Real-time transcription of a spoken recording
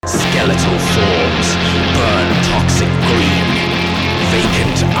skeletal forms burn toxic green,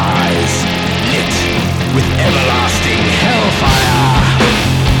 vacant eyes lit with everlasting hellfire.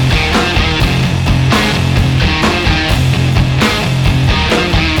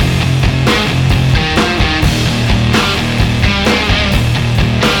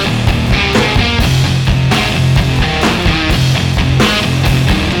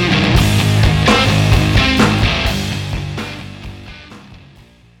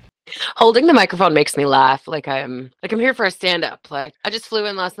 Holding the microphone makes me laugh. I'm here for a stand-up. Like, I just flew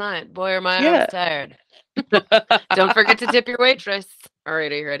in last night. Boy, are my arms tired. Don't forget to tip your waitress. All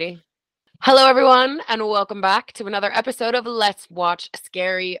right, are you ready? Hello, everyone, and welcome back to another episode of Let's Watch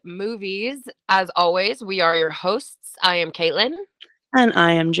Scary Movies. As always, we are your hosts. I am Caitlin. And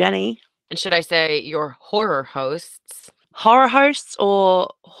I am Jenny. And should I say your horror hosts? Horror hosts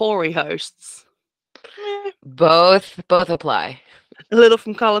or hoary hosts? Both apply. A little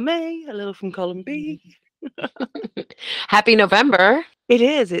from column A, a little from column B. Happy November. It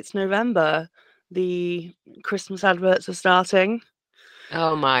is. It's November. The Christmas adverts are starting.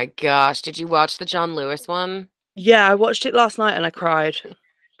 Oh my gosh. Did you watch the John Lewis one? Yeah, I watched it last night and I cried.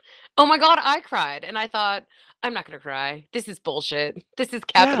 Oh my God, I cried. And I thought, I'm not going to cry. This is bullshit. This is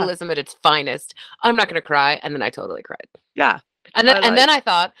capitalism at its finest. I'm not going to cry. And then I totally cried. Yeah. And then I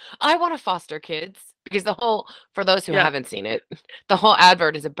thought, I want to foster kids. Because for those who haven't seen it, the whole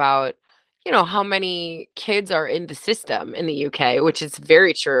advert is about, how many kids are in the system in the UK, which is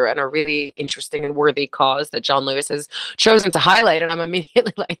very true and a really interesting and worthy cause that John Lewis has chosen to highlight. And I'm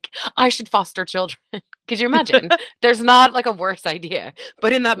immediately like, I should foster children. Could you imagine? There's not like a worse idea.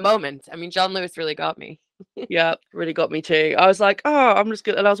 But in that moment, I mean, John Lewis really got me. Yeah, really got me too. I was like, oh, I'm just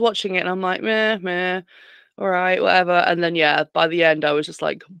good. And I was watching it and I'm like, meh, all right, whatever. And then, by the end, I was just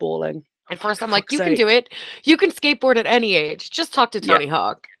like bawling. At first, I'm like, you can do it. You can skateboard at any age. Just talk to Tony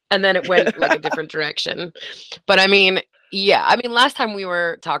Hawk. And then it went like a different direction. But I mean, last time we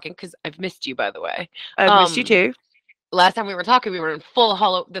were talking, because I've missed you, by the way. I've missed you too. Last time we were talking, we were in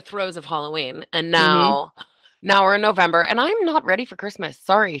the throes of Halloween. And now we're in November. And I'm not ready for Christmas.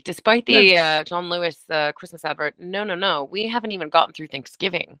 Sorry. Despite the John Lewis Christmas advert. No. We haven't even gotten through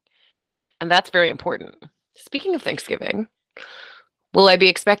Thanksgiving. And that's very important. Speaking of Thanksgiving, will I be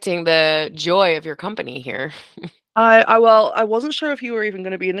expecting the joy of your company here? I wasn't sure if you were even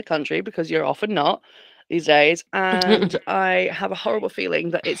going to be in the country because you're often not these days. And I have a horrible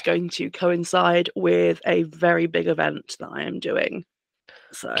feeling that it's going to coincide with a very big event that I am doing.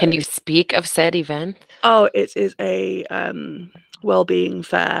 So, can you speak of said event? Oh, it is a well-being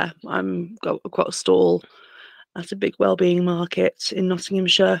fair. I've got a stall at a big well-being market in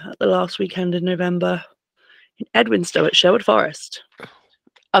Nottinghamshire at the last weekend in November. In Edwinstowe at Sherwood Forest.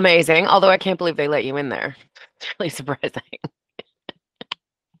 Amazing. Although I can't believe they let you in there. It's really surprising.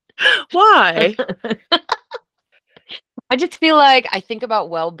 Why? I just feel like I think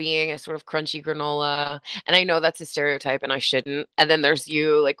about well-being as sort of crunchy granola. And I know that's a stereotype and I shouldn't. And then there's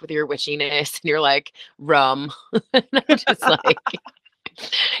you like with your witchiness and you're like rum. And I'm just like,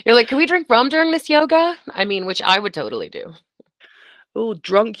 you're like, can we drink rum during this yoga? I mean, which I would totally do. Oh,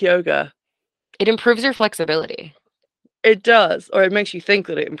 drunk yoga. It improves your flexibility. It does, or it makes you think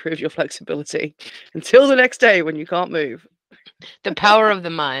that it improves your flexibility until the next day when you can't move. The power of the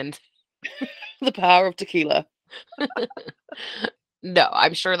mind. The power of tequila. No,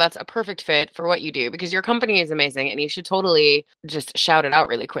 I'm sure that's a perfect fit for what you do because your company is amazing and you should totally just shout it out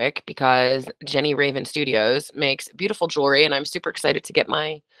really quick because Jenny Raven Studios makes beautiful jewelry and I'm super excited to get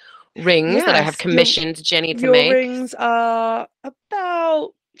my rings that I have commissioned Jenny to make. Your rings are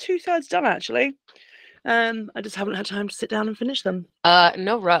about 2/3 done actually. I just haven't had time to sit down and finish them.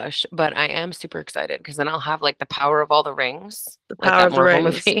 No rush, but I am super excited because then I'll have like the power of all the rings. The power of the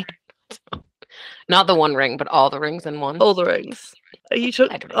rings. Movie. Not the one ring, but all the rings in one. All the rings. Are you there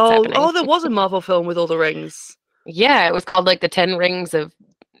was a Marvel film with all the rings. Yeah, it was called like the 10 Rings of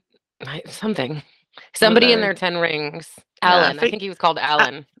something. Somebody in their 10 rings. Alan. I think he was called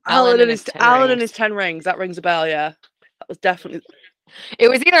Alan. Alan and his 10 rings. That rings a bell, yeah. That was definitely. It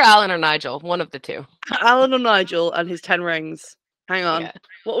was either Alan or Nigel, one of the two. Alan or Nigel and his 10 rings. Hang on. Yeah.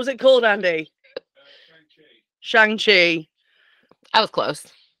 What was it called, Andy? Shang-Chi. I was close.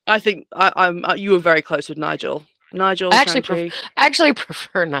 I think you were very close with Nigel. Nigel, I actually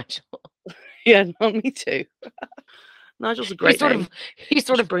prefer Nigel. Yeah, no, me too. Nigel's a great name. He's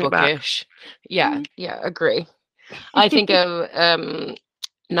sort of bookish. Yeah, agree. I think of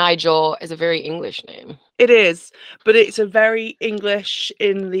Nigel as a very English name. It is, but it's a very English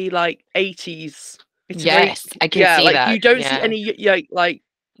in the 80s. I can see that. You don't see any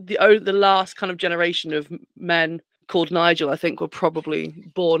the last kind of generation of men called Nigel, I think, were probably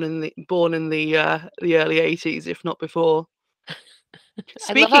born in the early 80s, if not before.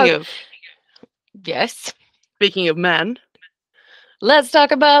 I love how. Speaking Yes. of men, Let's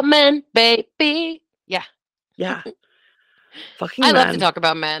talk about men, baby. Yeah. yeah, fucking I men, love to talk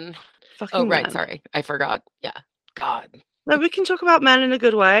about men. fucking Oh, right. men. Sorry. I forgot. Yeah. God. No, we can talk about men in a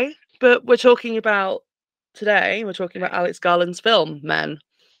good way, but we're talking about Alex Garland's film Men,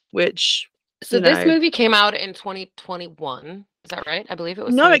 which So this movie came out in 2021. Is that right? I believe it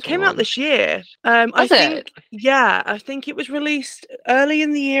was no, it came out 2021. this year. Was it? I think it was released early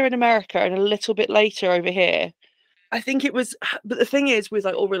in the year in America and a little bit later over here. I think it was, but the thing is, with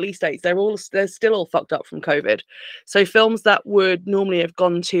like all release dates, they're still all fucked up from COVID. So films that would normally have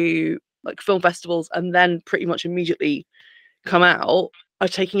gone to like film festivals and then pretty much immediately come out are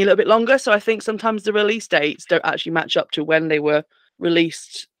taking a little bit longer. So I think sometimes the release dates don't actually match up to when they were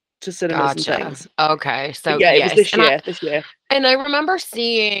released to cinemas and Gotcha. things. Okay. So But yeah, it was yes. this year. And I remember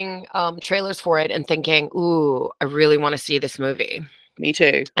seeing trailers for it and thinking, ooh, I really want to see this movie. Me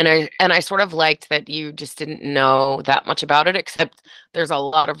too. And I sort of liked that you just didn't know that much about it, except there's a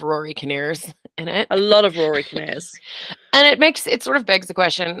lot of Rory Kinnears in it. A lot of Rory Kinnears. And it sort of begs the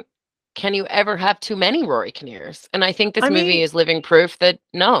question, can you ever have too many Rory Kinnears? And I think this movie is living proof that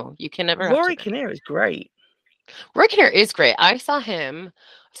no, you can never have Rory too many. Kinnear is great. Rory Kinnear is great. I've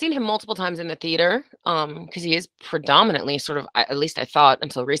seen him multiple times in the theater, because he is predominantly sort of, at least I thought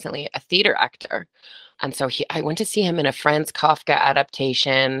until recently, a theater actor. And so I went to see him in a Franz Kafka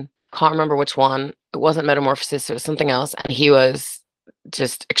adaptation. Can't remember which one. It wasn't Metamorphosis, it was something else. And he was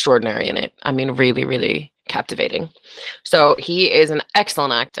just extraordinary in it. I mean, really, really captivating. So he is an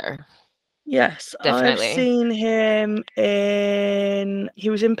excellent actor. Yes, Definitely. I've seen him he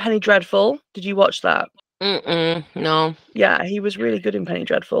was in Penny Dreadful. Did you watch that? No. Yeah, he was really good in Penny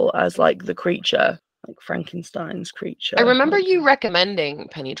Dreadful as like the creature, like Frankenstein's creature. I remember you recommending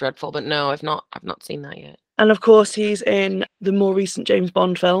Penny Dreadful, but no, I've not seen that yet. And of course, he's in the more recent James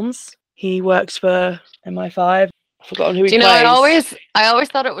Bond films. He works for MI5. I've forgotten who he plays. I always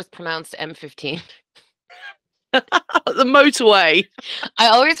thought it was pronounced M15. The motorway. I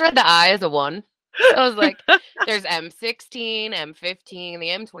always read the I as a 1. I was like, there's M16, M15, the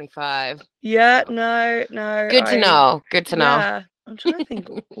M25. Yeah, no. Good to know. Yeah, I'm trying to think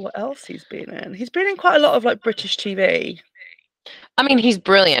what else he's been in. He's been in quite a lot of like British TV. I mean, he's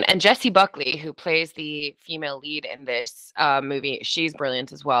brilliant. And Jessie Buckley, who plays the female lead in this movie, she's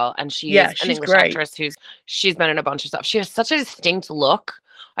brilliant as well. And she's an English actress she's been in a bunch of stuff. She has such a distinct look.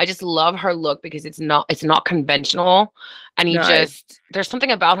 I just love her look because it's not conventional. And there's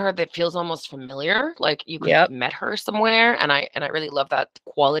something about her that feels almost familiar. Like you could have met her somewhere. And I really love that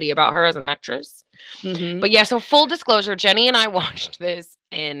quality about her as an actress. Mm-hmm. But yeah, so full disclosure, Jenny and I watched this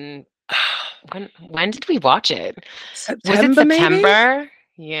in when did we watch it? September, was it September? Maybe?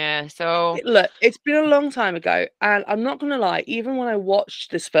 Yeah. So look, it's been a long time ago, and I'm not gonna lie. Even when I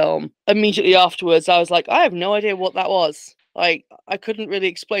watched this film, immediately afterwards, I was like, I have no idea what that was. Like, I couldn't really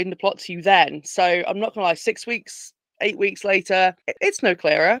explain the plot to you then. So I'm not gonna lie. 6 weeks, 8 weeks later, it's no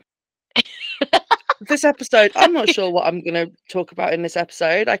clearer. This episode, I'm not sure what I'm going to talk about in this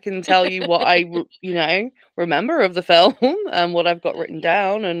episode. I can tell you what I, remember of the film and what I've got written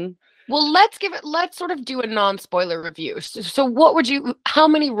down. And well, let's sort of do a non-spoiler review. So how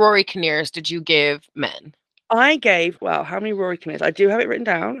many Rory Kinnears did you give Men? I gave, how many Rory Kinnears? I do have it written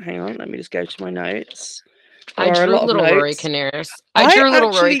down. Hang on, let me just go to my notes. I drew little Rory Kinnears. I drew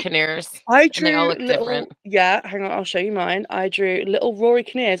little Rory Kinnears. I drew and they all look little, different. Yeah, hang on, I'll show you mine. I drew little Rory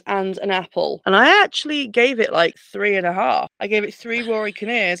Kinnears and an apple. And I actually gave it like 3.5. I gave it 3 Rory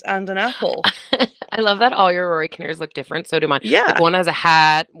Kinnears and an apple. I love that all your Rory Kinnears look different. So do mine. Yeah. Like one has a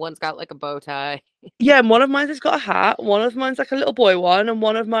hat, one's got like a bow tie. Yeah, and one of mine has got a hat, one of mine's like a little boy one, and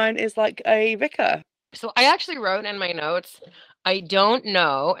one of mine is like a vicar. So I actually wrote in my notes, I don't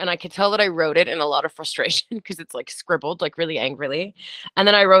know. And I could tell that I wrote it in a lot of frustration because it's like scribbled like really angrily. And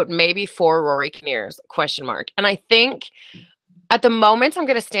then I wrote maybe 4 Rory Kinnears, ? And I think at the moment I'm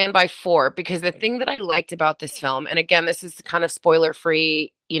going to stand by 4 because the thing that I liked about this film, and again, this is kind of spoiler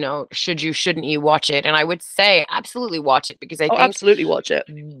free, shouldn't you watch it? And I would say absolutely watch it because I think absolutely watch it.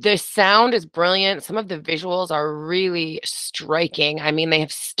 The sound is brilliant. Some of the visuals are really striking. I mean, they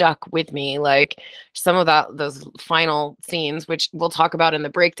have stuck with me. Like some of those final scenes, which we'll talk about in the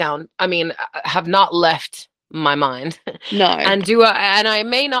breakdown, I mean, have not left my mind. No. And I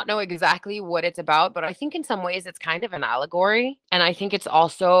may not know exactly what it's about, but I think in some ways it's kind of an allegory. And I think it's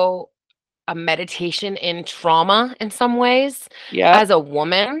also a meditation in trauma in some ways Yeah. as a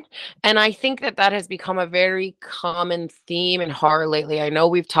woman. And I think that that has become a very common theme in horror lately. I know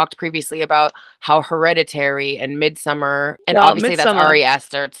we've talked previously about how Hereditary and Midsummer, and Yeah, obviously that's Midsommar. Ari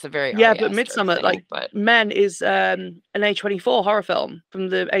Aster. It's a very Yeah, Ari but Aster Midsummer, thing, like but Men, is an A24 horror film from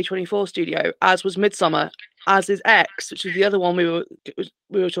the A24 studio, as was Midsummer, as is X, which is the other one we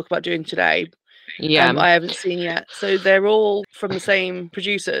were talking about doing today. yeah. I haven't seen yet. So they're all from the same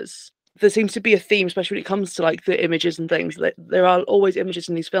producers. There seems to be a theme, especially when it comes to like the images and things. That there are always images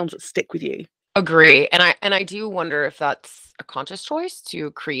in these films that stick with you. Agree. And I do wonder if that's a conscious choice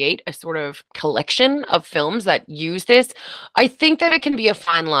to create a sort of collection of films that use this. I think that it can be a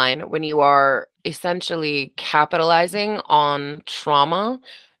fine line when you are essentially capitalizing on trauma,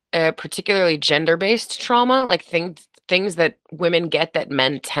 particularly gender-based trauma, like things that women get that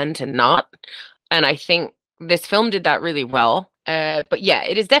men tend to not. And I think this film did that really well. But yeah,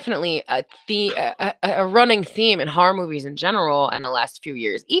 it is definitely a running theme in horror movies in general in the last few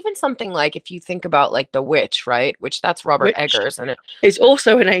years. Even something like if you think about like The Witch, right? Which that's Robert Which Eggers, and it's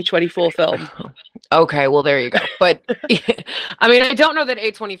also an A24 film. Okay, well there you go. But I mean, I don't know that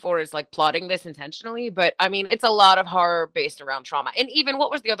A24 is like plotting this intentionally, but I mean, it's a lot of horror based around trauma. And even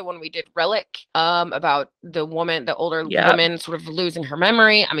what was the other one we did? Relic, about the older woman sort of losing her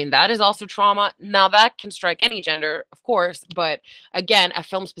memory. I mean, that is also trauma. Now that can strike any gender, of course, but again, a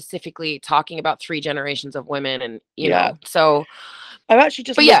film specifically talking about 3 generations of women, and you know, so I've actually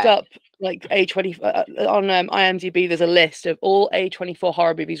just looked up like A24 on IMDb. There's a list of all A24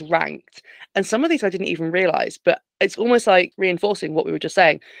 horror movies ranked, and some of these I didn't even realize, but it's almost like reinforcing what we were just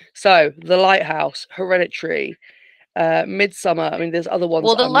saying. So The Lighthouse, Hereditary, Midsummer. I mean, there's other ones.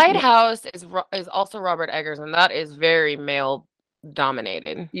 Well, The Lighthouse is also Robert Eggers, and that is very male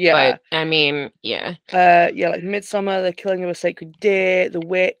dominated. Yeah, but I mean, yeah, like Midsummer, The Killing of a Sacred Deer, The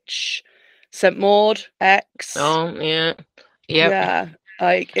Witch, St. Maud, X. Oh yeah, yeah.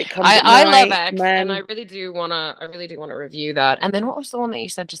 Like It Comes at I Night, love X, Men. and I really do wanna review that. And then what was the one that you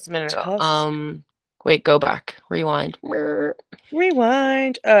said just a minute ago? Tusk. Wait, go back, rewind. Right.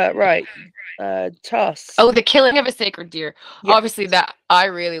 Tusk. Oh, The Killing of a Sacred Deer. Yes. Obviously, that I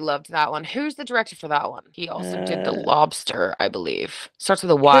really loved that one. Who's the director for that one? He also did The Lobster, I believe. Starts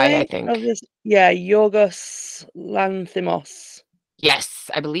with a Y, I think. Yorgos Lanthimos. Yes,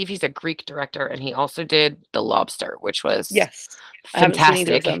 I believe he's a Greek director, and he also did The Lobster, which was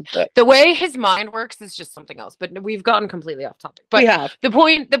fantastic. The way his mind works is just something else. But we've gotten completely off topic. But we have. The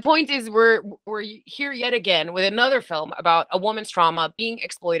point is we're here yet again with another film about a woman's trauma being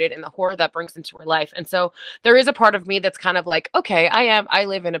exploited and the horror that brings into her life. And so there is a part of me that's kind of like, okay, I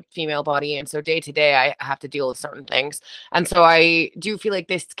live in a female body, and so day to day I have to deal with certain things. And so I do feel like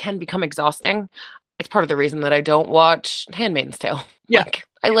this can become exhausting. It's part of the reason that I don't watch Handmaid's Tale. Yeah. Like,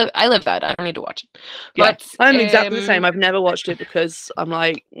 I live that. I don't need to watch it. Yeah. But I'm exactly the same. I've never watched it because I'm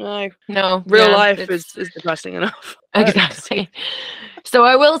like, no, real life is depressing enough. Exactly. So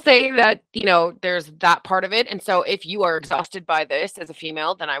I will say that, you know, there's that part of it. And so if you are exhausted by this as a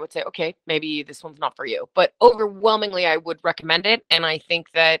female, then I would say, okay, maybe this one's not for you. But overwhelmingly, I would recommend it. And I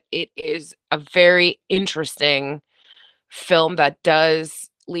think that it is a very interesting film that does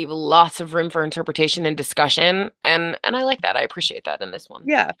leave lots of room for interpretation and discussion, and I like that. I appreciate that in this one.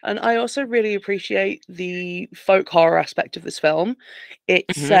 Yeah, and I also really appreciate the folk horror aspect of this film.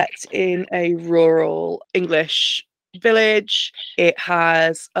 It's set in a rural English village. It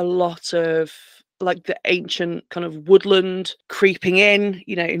has a lot of like the ancient kind of woodland creeping in,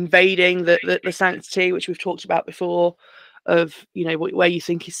 you know, invading the sanctity, which we've talked about before, of, you know, where you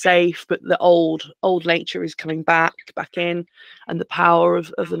think is safe, but the old nature is coming back in, and the power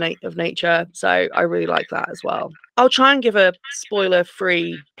of nature. So I really like that as well. I'll try and give a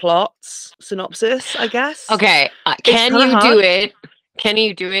spoiler-free plot synopsis, I guess. Okay, can you do it? Can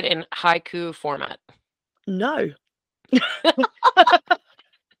you do it in haiku format? No. Is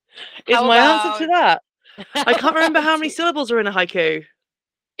my answer to that? I can't remember how many syllables are in a haiku.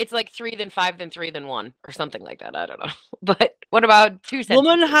 It's like 3, then 5, then 3, then 1, or something like that. I don't know. But what about 2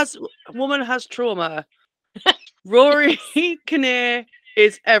 sentences? Woman has trauma. Rory Kinnear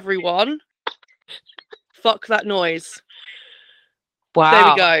is everyone. Fuck that noise. Wow.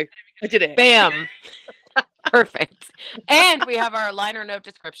 There we go. I did it. Bam. Perfect. And we have our liner note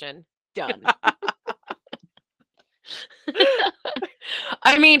description. Done.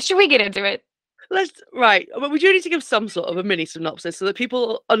 I mean, should we get into it? Right. But we do need to give some sort of a mini synopsis so that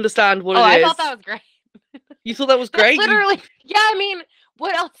people understand what it is. I thought that was great. You thought that was great? Literally. Yeah, I mean,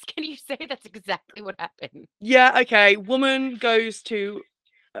 what else can you say? That's exactly what happened. Yeah, okay. Woman goes to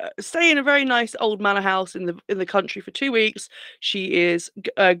stay in a very nice old manor house in the country for 2 weeks. She is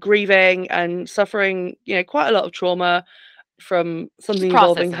grieving and suffering, quite a lot of trauma from She's something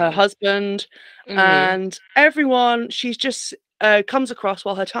involving her processing. husband, and everyone she's just comes across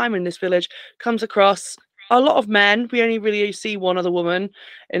while her time in this village comes across a lot of men. We only really see one other woman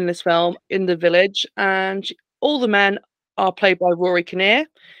in this film in the village, and all the men are played by Rory Kinnear,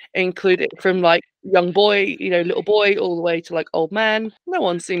 included from like young boy, little boy, all the way to like old man. No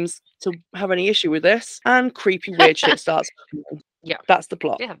one seems to have any issue with this, and creepy weird shit starts happening. Yeah. That's the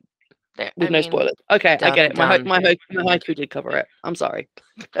plot. Yeah. With no spoilers. Okay, I get it. My done. haiku did cover it. I'm sorry.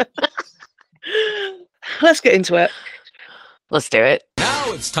 Let's get into it. Let's do it.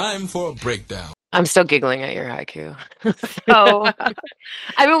 Now it's time for a breakdown. I'm still giggling at your haiku. So,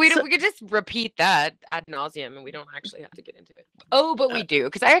 I mean, we could just repeat that ad nauseum, and we don't actually have to get into it. Oh, but we do,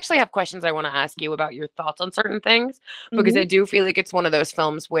 because I actually have questions I want to ask you about your thoughts on certain things, because I do feel like it's one of those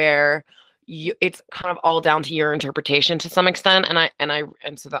films where it's kind of all down to your interpretation to some extent,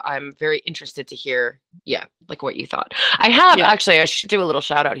 and so that I'm very interested to hear, like what you thought. I have actually, I should do a little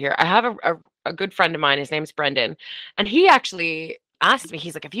shout out here. I have a good friend of mine. His name's Brendan, and he actually asked me.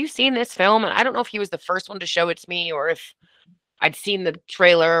 He's like, "Have you seen this film?" And I don't know if he was the first one to show it to me or if I'd seen the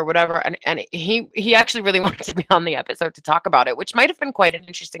trailer or whatever. And he actually really wanted to be on the episode to talk about it, which might have been quite an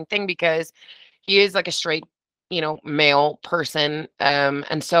interesting thing because he is like a straight, male person.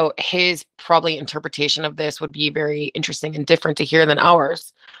 And so his probably interpretation of this would be very interesting and different to hear than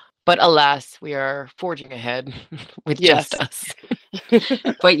ours. But alas, we are forging ahead with just us.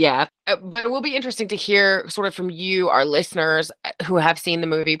 But but it will be interesting to hear sort of from you, our listeners who have seen the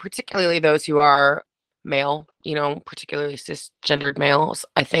movie, particularly those who are male, particularly cisgendered males.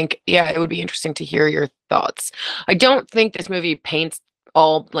 I think, it would be interesting to hear your thoughts. I don't think this movie paints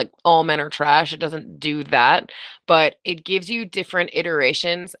all men are trash. It doesn't do that, but it gives you different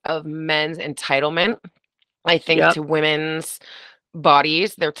iterations of men's entitlement, I think, to women's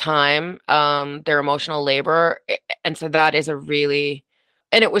bodies, their time, their emotional labor. And so that is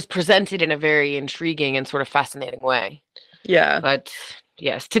and it was presented in a very intriguing and sort of fascinating way. Yeah. But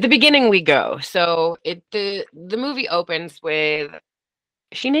yes, to the beginning we go. So the movie opens with,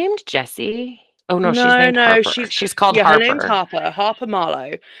 is she named Jessie? Oh no, she's named Harper. She's called Harper. Her name's Harper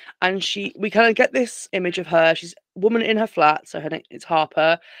Marlowe, and we kind of get this image of her. She's a woman in her flat, so her name is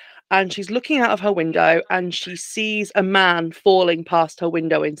Harper, and she's looking out of her window, and she sees a man falling past her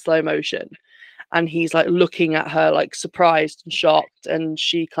window in slow motion, and he's like looking at her like surprised and shocked, and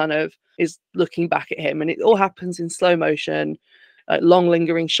she kind of is looking back at him, and it all happens in slow motion, like long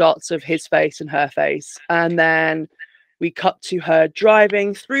lingering shots of his face and her face, and then we cut to her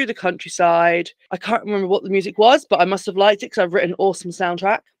driving through the countryside. I can't remember what the music was, but I must have liked it because I've written an awesome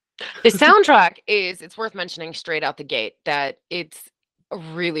soundtrack. The soundtrack it's worth mentioning straight out the gate that it's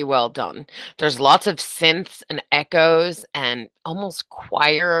really well done. There's lots of synths and echoes and almost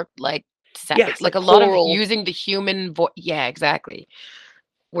choir like like a lot of using the human voice. Yeah, exactly.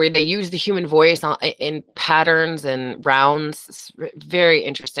 Where they use the human voice in patterns and rounds. It's very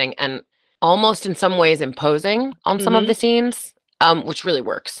interesting and almost in some ways imposing on some of the scenes, which really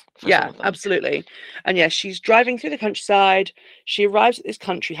works. Yeah, absolutely. And she's driving through the countryside. She arrives at this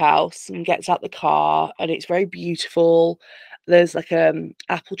country house and gets out the car, and it's very beautiful. There's like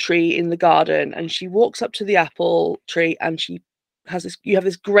apple tree in the garden, and she walks up to the apple tree, and you have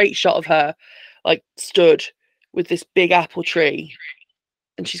this great shot of her like stood with this big apple tree,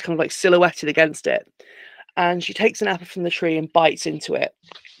 and she's kind of like silhouetted against it. And she takes an apple from the tree and bites into it.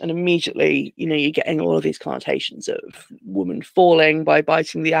 And immediately, you're getting all of these connotations of woman falling by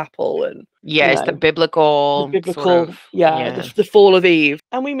biting the apple. And it's the biblical sort of, the fall of Eve.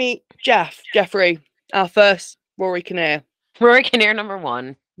 And we meet Jeffrey, our first Rory Kinnear. Rory Kinnear number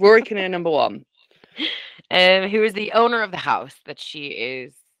one. Rory Kinnear number one. Who is the owner of the house that she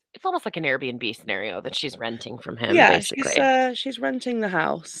is. It's almost like an Airbnb scenario that she's renting from him, basically. She's renting the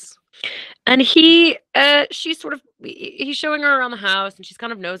house. And he's showing her around the house, and she's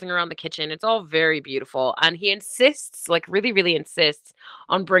kind of nosing around the kitchen. It's all very beautiful. And he insists, like really, really insists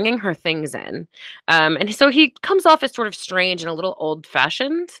on bringing her things in. And so he comes off as sort of strange and a little old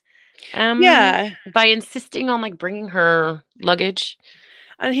fashioned. By insisting on like bringing her luggage.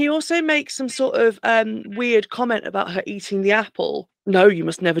 And he also makes some sort of weird comment about her eating the apple. No, you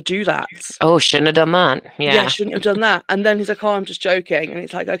must never do that. Oh, shouldn't have done that. Yeah, shouldn't have done that. And then he's like, oh, I'm just joking. And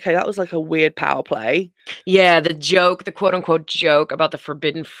it's like, okay, that was like a weird power play. Yeah, the quote unquote joke about the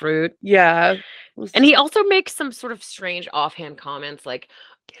forbidden fruit. Yeah. And he also makes some sort of strange offhand comments like,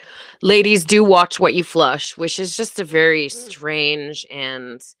 ladies do watch what you flush, which is just a very strange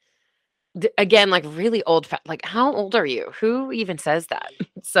and again, like really like how old are you? Who even says that?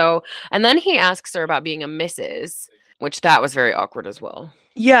 So, and then he asks her about being a Mrs., which that was very awkward as well.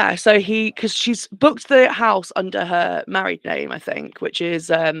 Yeah, so because she's booked the house under her married name, I think, which is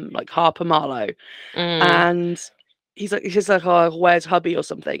like Harper Marlowe. Mm. And he's like, oh, where's hubby or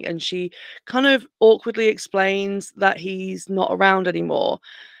something? And she kind of awkwardly explains that he's not around anymore.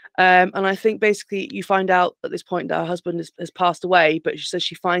 And I think basically you find out at this point that her husband has passed away, but she says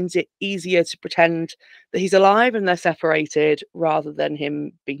she finds it easier to pretend that he's alive and they're separated rather than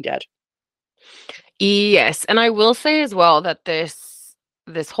him being dead. Yes, and I will say as well that this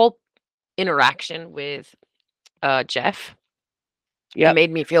whole interaction with Jeff Yeah,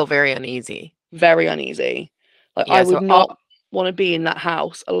 made me feel very uneasy. very uneasy. Like I Yeah, would so not want to be in that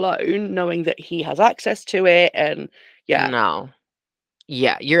house alone, knowing that he has access to it. And yeah, no.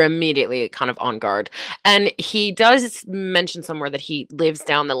 Yeah, you're immediately kind of on guard. And he does mention somewhere that he lives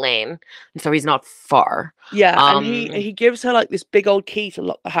down the lane, and so he's not far. yeah, and he gives her like this big old key to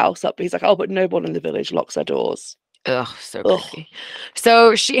lock the house up. But he's like, oh, but no one in the village locks their doors. Ugh, so Ugh. creepy.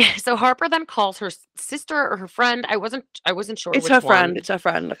 So Harper then calls her sister or her friend. I wasn't sure It's which her friend. one. It's her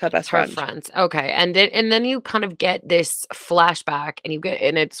friend, like her best Her friend. friends. Okay. And then you kind of get this flashback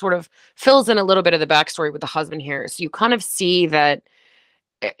and it sort of fills in a little bit of the backstory with the husband here. So you kind of see that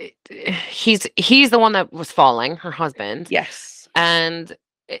he's the one that was falling, her husband, Yes. and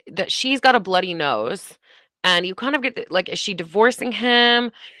that she's got a bloody nose. And you kind of get like, is she divorcing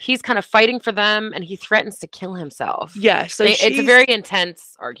him? He's kind of fighting for them, and he threatens to kill himself. Yeah. So It's a very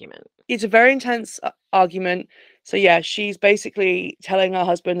intense argument. it's a very intense argument. So yeah, she's basically telling her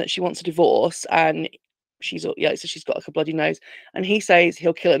husband that she wants a divorce, and so she's got like a bloody nose, and he says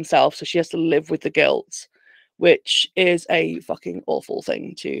he'll kill himself, so she has to live with the guilt, which is a fucking awful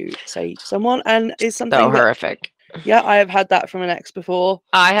thing to say to someone, and is something So that, horrific. yeah, I have had that from an ex before.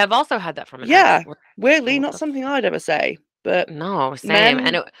 I have also had that from an Yeah, ex. weirdly, what not the something I'd ever say, but No, same.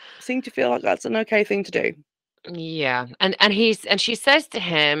 men And seem to feel like that's an okay thing to do. yeah. And she says to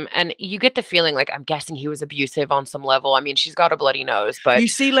him, and you get the feeling like I'm guessing he was abusive on some level. I mean, she's got a bloody nose, but You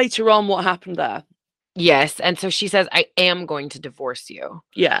see later on what happened there. yes. And so she says, I am going to divorce you.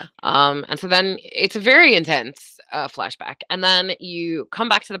 Yeah. And so then it's a very intense flashback. And then you come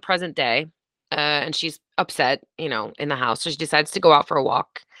back to the present day, and she's upset, in the house. So she decides to go out for a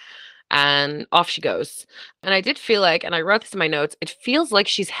walk, and off she goes. And I did feel like, and I wrote this in my notes, it feels like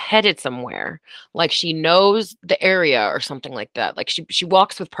she's headed somewhere, like she knows the area or something like that. Like she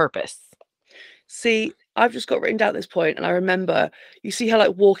walks with purpose. See, I've just got written down at this point, and I remember you see her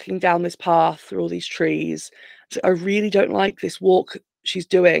like walking down this path through all these trees. So I really don't like this walk she's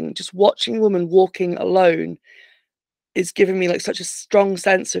doing. Just watching a woman walking alone is giving me like such a strong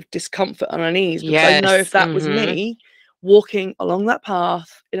sense of discomfort and unease, because I know if that was me walking along that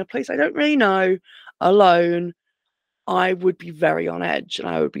path in a place I don't really know alone, I would be very on edge and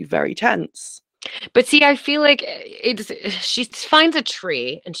I would be very tense. But see, I feel like she finds a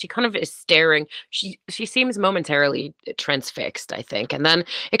tree and she kind of is staring. She seems momentarily transfixed, I think. And then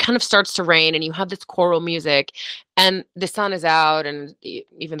it kind of starts to rain, and you have this choral music, and the sun is out, and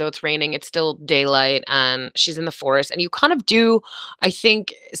even though it's raining, it's still daylight, and she's in the forest. And you kind of do, I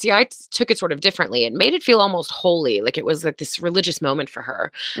think, see, I took it sort of differently. It made it feel almost holy, like it was like this religious moment for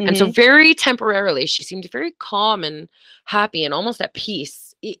her. And so very temporarily, she seemed very calm and happy and almost at peace,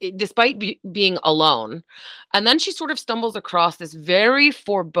 despite being alone. And then she sort of stumbles across this very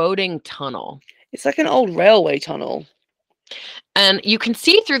foreboding tunnel. It's like an old railway tunnel. And you can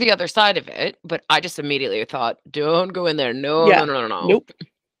see through the other side of it, but I just immediately thought, don't go in there. No, Yeah. no. Nope.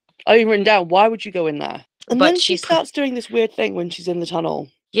 I even written down, why would you go in there? And But then she she's- starts doing this weird thing when she's in the tunnel.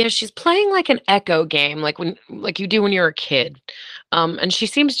 Yeah, she's playing like an Echo game, like you do when you're a kid. And she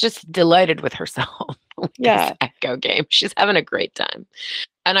seems just delighted with herself. With Yeah. this Echo game. She's having a great time.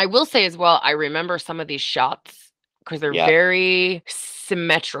 And I will say as well, I remember some of these shots because they're Yeah. very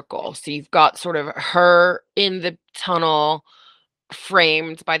symmetrical. So you've got sort of her in the tunnel,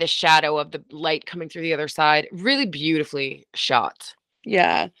 framed by the shadow of the light coming through the other side. Really beautifully shot.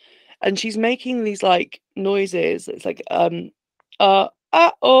 Yeah. And she's making these like noises. It's like oh,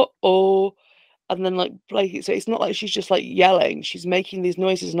 and then like so it's not like she's just like yelling. She's making these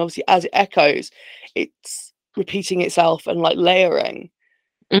noises, and obviously as it echoes, it's repeating itself and like layering.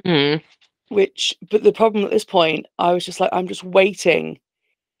 Mm-hmm. But the problem at this point, I was just like, I'm just waiting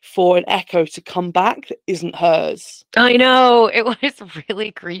for an echo to come back that isn't hers. I know, it was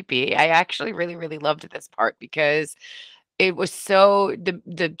really creepy. I actually really, really loved this part because it was so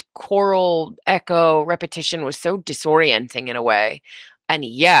the choral echo repetition was so disorienting in a way. And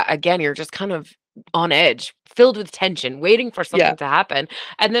yeah, again, you're just kind of on edge, filled with tension, waiting for something Yeah. to happen.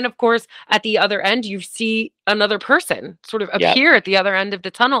 And then, of course, at the other end, you see another person sort of Yep. appear at the other end of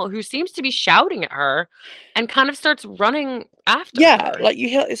the tunnel who seems to be shouting at her and kind of starts running after Yeah, her. like you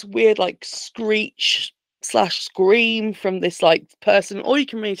hear this weird like screech slash scream from this like person. All you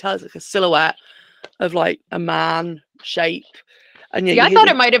can really tell is like a silhouette of like a man shape. And See, you I hear thought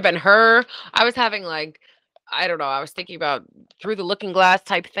the- it might have been her. I was having like, I don't know. I was thinking about through the looking glass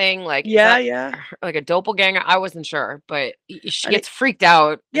type thing. Like, is yeah, that yeah. like a doppelganger? I wasn't sure, but she And gets freaked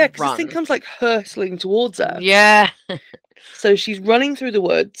out. Yeah, and because this thing runs. comes like hurtling towards her. Yeah. So she's running through the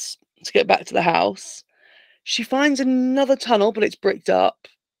woods to get back to the house. She finds another tunnel, but it's bricked up.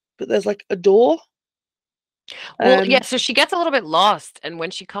 But there's like a door. Well, yeah, so she gets a little bit lost, and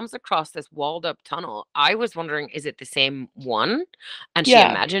when she comes across this walled up tunnel, I was wondering, is it the same one? And she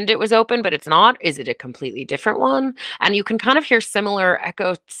Yeah. imagined it was open, but it's not. Is it a completely different one? And you can kind of hear similar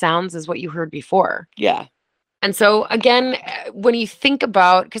echo sounds as what you heard before. Yeah. And so again, when you think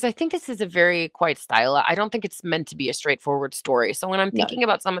about, because I think this is a very quite style, I don't think it's meant to be a straightforward story. So when I'm No. thinking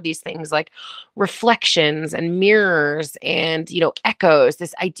about some of these things like reflections and mirrors and, echoes,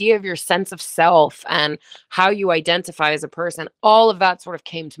 this idea of your sense of self and how you identify as a person, all of that sort of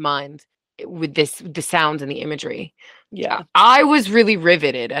came to mind with the sounds and the imagery. Yeah. I was really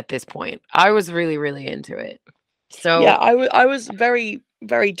riveted at this point. I was really, really into it. So Yeah, I was very,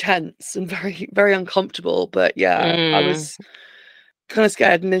 very tense and very, very uncomfortable. But yeah, I was kind of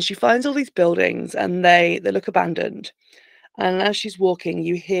scared. And then she finds all these buildings and they look abandoned. And as she's walking,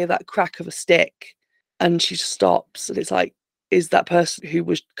 you hear that crack of a stick and she stops. And it's like, is that person who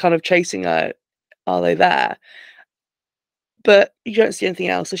was kind of chasing her, are they there? But you don't see anything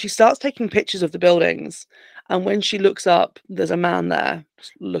else. So she starts taking pictures of the buildings. And when she looks up, there's a man there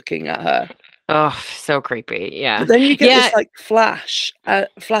just looking at her. Oh, so creepy. Yeah. But then you get Yeah. this like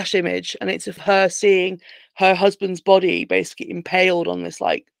flash image, and it's of her seeing her husband's body basically impaled on this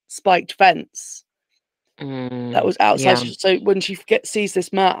like spiked fence that was outside. yeah. So when she sees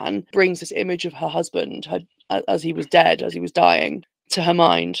this man, brings this image of her husband as he was dead, as he was dying, to her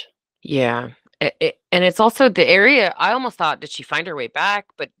mind. Yeah. And it's also the area. I almost thought, did she find her way back?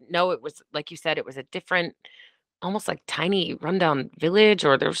 But no, it was like you said, it was a different, almost like tiny rundown village,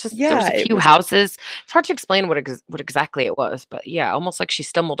 or there was Yeah, a it few was- houses. It's hard to explain what exactly it was, but yeah, almost like she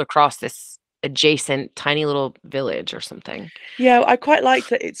stumbled across this adjacent tiny little village or something. Yeah, I quite like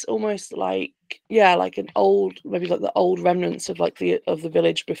that. It's almost like like an old, maybe like the old remnants of like the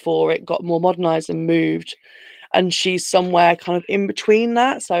village before it got more modernized and moved. And she's somewhere kind of in between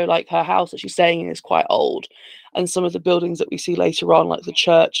that. So like her house that she's staying in is quite old, and some of the buildings that we see later on, like the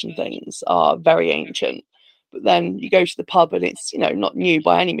church and things, are very ancient. But then you go to the pub and it's not new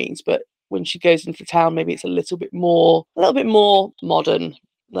by any means, but when she goes into town, maybe it's a little bit more modern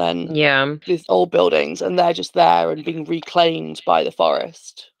than Yeah. these old buildings, and they're just there and being reclaimed by the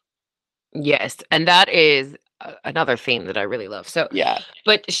forest. Yes. And that is another theme that I really love. So Yeah.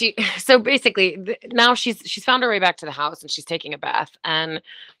 but so basically now she's found her way back to the house, and she's taking a bath, and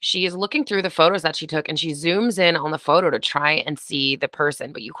she is looking through the photos that she took, and she zooms in on the photo to try and see the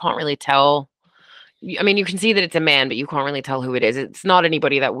person, but you can't really tell. I mean, you can see that it's a man, but you can't really tell who it is. It's not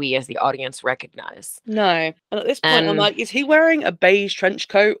anybody that we as the audience recognize. No. And at this point, I'm And- like, is he wearing a beige trench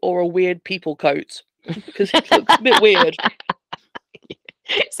coat or a weird people coat? Because he looks a bit weird.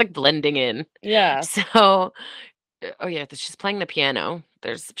 It's like blending in. Yeah. So oh yeah, she's playing the piano.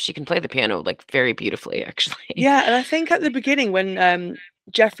 She can play the piano like very beautifully, actually. Yeah, and I think at the beginning when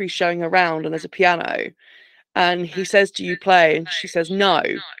Jeffrey's showing around and there's a piano and he says, "Do you play?" and she says no.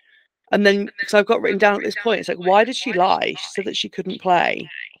 And then, because I've got written down at this point, it's like, why did she lie? She said that she couldn't play.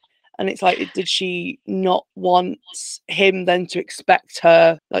 And it's like, did she not want him then to expect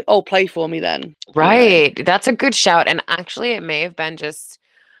her, like, oh, play for me then? Right. That's a good shout. And actually, it may have been just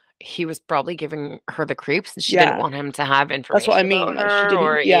he was probably giving her the creeps, and she Yeah. didn't want him to have information. That's what I about mean. Like, her,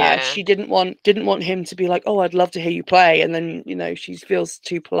 she didn't, or, she didn't want him to be like, oh, I'd love to hear you play. And then, she feels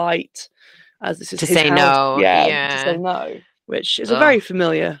too polite as this is To his say house. no, To yeah. say no, which is a Ugh. very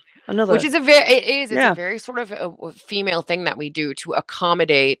familiar, Which is it's Yeah. a very sort of a female thing that we do to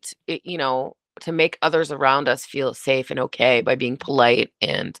accommodate it, to make others around us feel safe and okay by being polite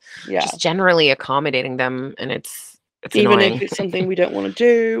and just generally accommodating them. And it's even annoying. if it's something we don't want to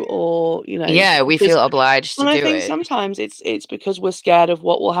do, or Yeah, we because- feel obliged to And I do think it sometimes it's because we're scared of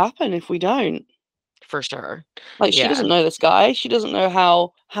what will happen if we don't. for sure. Like, she Yeah. doesn't know this guy. She doesn't know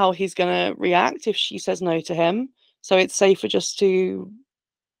how he's gonna react if she says no to him. So it's safer just to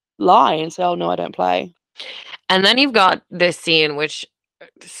lie and say, "Oh no, I don't play." And then you've got this scene which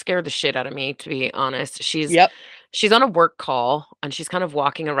scared the shit out of me, to be honest. She's Yep. she's on a work call and she's kind of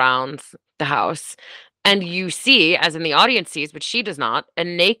walking around the house. And you see, as in the audience sees, but she does not, a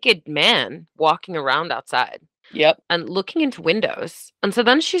naked man walking around outside Yep. and looking into windows. And so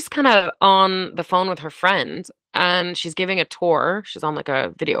then she's kind of on the phone with her friend and she's giving a tour. She's on like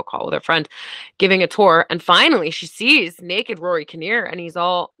a video call with her friend, giving a tour. And finally she sees naked Rory Kinnear and he's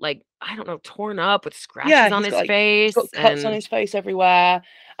all like, I don't know, torn up with scratches on his face. He's got cuts on his face everywhere,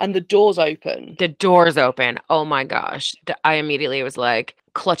 and the door's open. The door's open. Oh my gosh. I immediately was like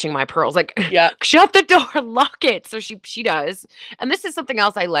clutching my pearls, like, Yeah. shut the door, lock it. So she does. And this is something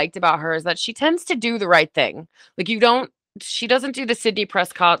else I liked about her, is that she tends to do the right thing. Like she doesn't do the Sydney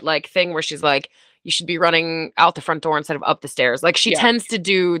Prescott like thing where she's like, you should be running out the front door instead of up the stairs. Like she tends to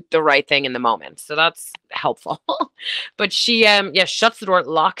do the right thing in the moment. So that's helpful. But she shuts the door,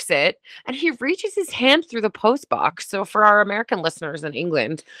 locks it, and he reaches his hand through the post box. So for our American listeners in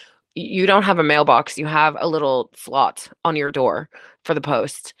England, you don't have a mailbox, you have a little slot on your door for the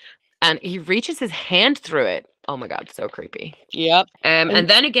post. And he reaches his hand through it. Oh my God, so creepy. Yep. And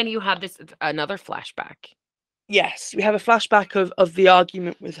then again, you have another flashback. Yes, we have a flashback of the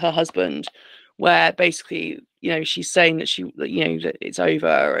argument with her husband, where basically, she's saying that that it's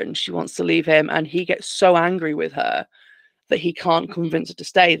over and she wants to leave him, and he gets so angry with her that he can't convince her to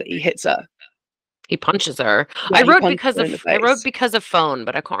stay, that he hits her. He punches her. Yeah, I wrote because of phone,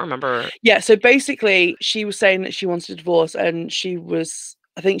 but I can't remember. Yeah, so basically she was saying that she wanted a divorce, and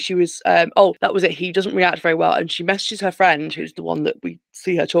I think she was that was it. He doesn't react very well, and she messages her friend, who's the one that we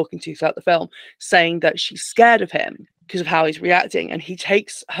see her talking to throughout the film, saying that she's scared of him because of how he's reacting, and he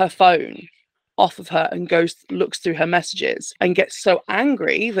takes her phone off of her and looks through her messages and gets so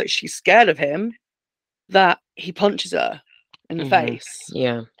angry that she's scared of him that he punches her in the face.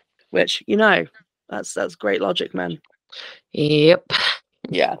 Yeah. Which, that's great logic, man. Yep.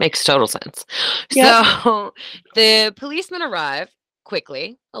 Yeah. Makes total sense. Yep. So the policemen arrive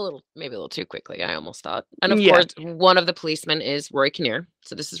quickly, maybe a little too quickly, I almost thought. And of course, one of the policemen is Rory Kinnear.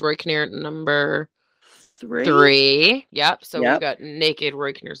 So this is Rory Kinnear number 3. Yep. So we've got naked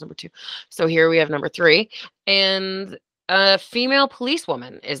Rory Kinnear's number 2. So here we have number 3. And a female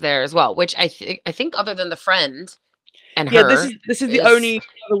policewoman is there as well, which I think other than the friend and her. Yeah, this is the only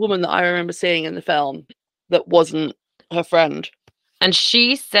other woman that I remember seeing in the film that wasn't her friend. And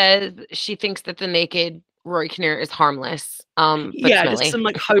she says she thinks that the naked Rory Kinnear is harmless. But just some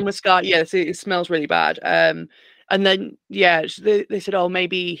like homeless guy. Yes, it smells really bad. And then they said, oh,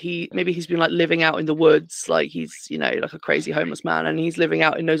 maybe he's been like living out in the woods, like he's like a crazy homeless man, and he's living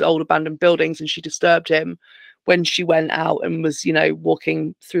out in those old abandoned buildings, and she disturbed him when she went out and was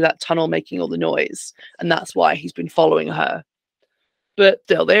walking through that tunnel making all the noise, and that's why he's been following her. But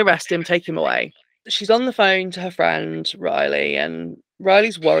still, they arrest him, take him away. She's on the phone to her friend Riley, and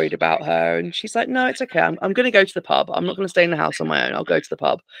Riley's worried about her, and she's like, no, it's okay, I'm going to go to the pub. I'm not going to stay in the house on my own. I'll go to the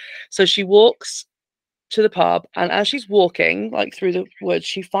pub. So she walks to the pub, and as she's walking like through the woods,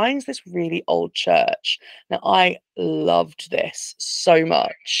 she finds this really old church. Now, I loved this so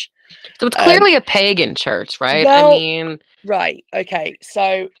much. So it's clearly a pagan church, right? Well, right. Okay.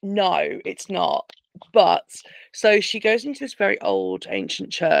 So no, it's not. But so she goes into this very old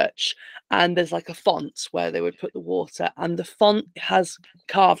ancient church, and there's like a font where they would put the water, and the font has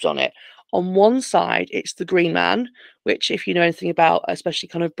carved on it. On one side, it's the Green Man, which, if you know anything about, especially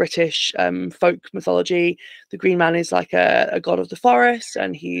kind of British folk mythology, the Green Man is like a god of the forest,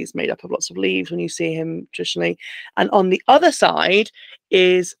 and he's made up of lots of leaves when you see him traditionally. And on the other side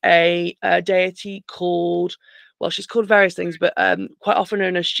is a deity called, well, she's called various things, but quite often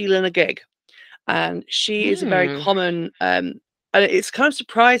known as Sheila na Gig. And she is a very common, and it's kind of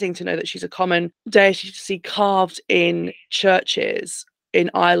surprising to know that she's a common deity to see carved in churches in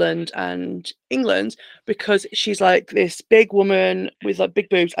Ireland and England, because she's like this big woman with like big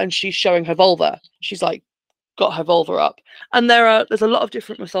boobs, and she's showing her vulva. She's like got her vulva up, and there's a lot of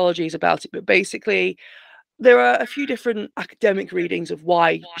different mythologies about it, but basically there are a few different academic readings of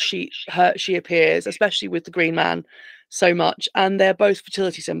why she appears, especially with the Green Man, so much, and they're both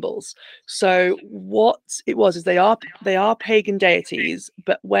fertility symbols. So what it was is they are pagan deities,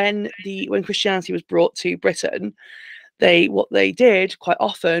 but when Christianity was brought to Britain, what they did quite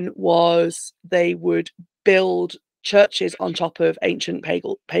often was they would build churches on top of ancient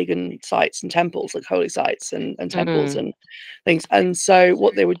pagan sites and temples, like holy sites and temples and things. And so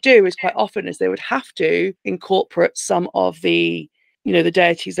what they would do is quite often is they would have to incorporate some of the the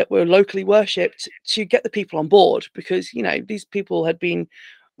deities that were locally worshipped to get the people on board, because these people had been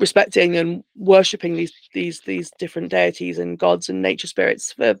respecting and worshipping these different deities and gods and nature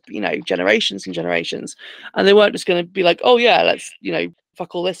spirits for generations and generations, and they weren't just going to be like, oh yeah, let's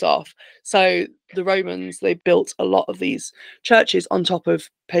fuck all this off. So the Romans, they built a lot of these churches on top of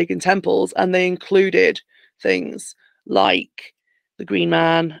pagan temples, and they included things like the Green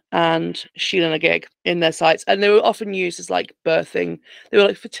Man and Sheila na gig in their sites, and they were often used as like birthing. They were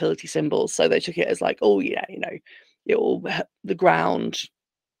like fertility symbols, so they took it as like, oh yeah, it will the ground,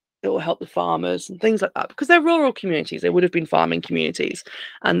 it will help the farmers and things like that, because they're rural communities. They would have been farming communities,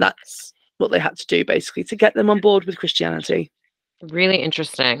 and that's what they had to do basically to get them on board with Christianity. Really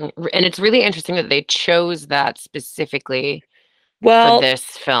interesting. And it's really interesting that they chose that specifically Well, for this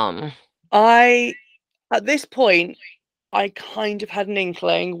film. At this point, I kind of had an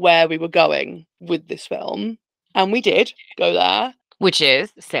inkling where we were going with this film, and we did go there. Which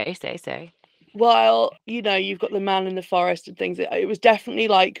is, say. Well, you've got the man in the forest and things. It was definitely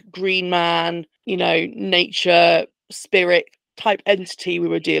like Green Man, nature, spirit type entity we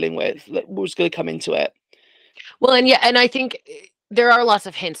were dealing with that was going to come into it. Well, and I think there are lots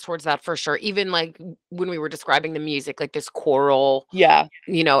of hints towards that for sure. Even like when we were describing the music, like this choral,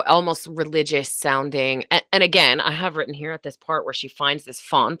 almost religious sounding. And again, I have written here at this part where she finds this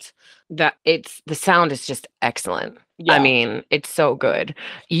font that the sound is just excellent. Yeah. I mean, it's so good.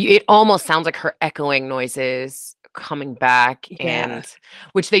 It almost sounds like her echoing noises coming back, and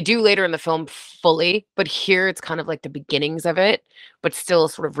which they do later in the film fully, but here it's kind of like the beginnings of it, but still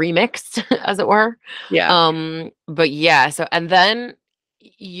sort of remixed as it were. But yeah, so and then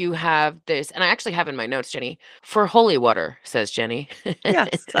you have this, and I actually have in my notes, Jenny, for holy water, says Jenny.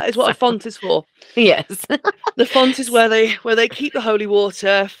 Yes, that is what a font is for. Yes. The font is where they keep the holy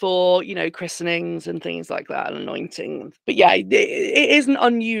water for, christenings and things like that, and anointing. But yeah, it isn't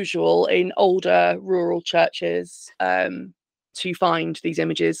unusual in older rural churches to find these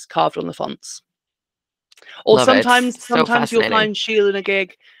images carved on the fonts. Or Love sometimes you'll fascinating. find Sheila na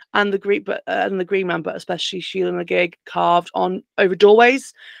gig and the Green Man, but especially Sheila na gig carved on over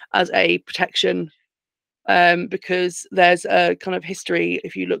doorways as a protection, because there's a kind of history,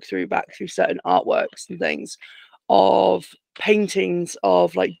 if you look back through certain artworks and things, of paintings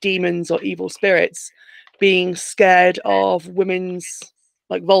of like demons or evil spirits being scared of women's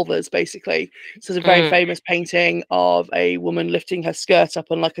like vulvas, basically. So there's a very famous painting of a woman lifting her skirt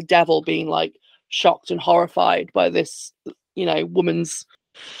up and like a devil being like shocked and horrified by this, woman's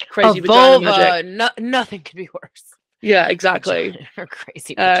crazy vagina magic. Nothing could be worse. Yeah, exactly. Her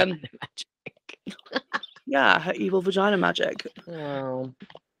crazy vagina magic. Yeah, her evil vagina magic. Oh.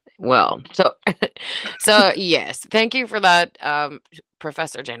 Well, so yes, thank you for that,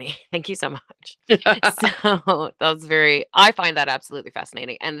 Professor Jenny. Thank you so much. So that was I find that absolutely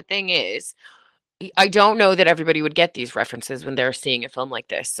fascinating. And the thing is, I don't know that everybody would get these references when they're seeing a film like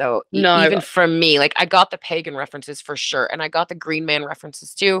this. So even from me, like I got the pagan references for sure. And I got the Green Man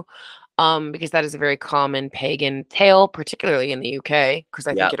references too, because that is a very common pagan tale, particularly in the UK, because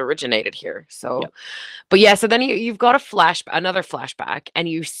I think it originated here. So, but yeah, so then you've got another flashback, and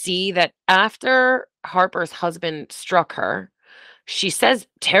you see that after Harper's husband struck her, she says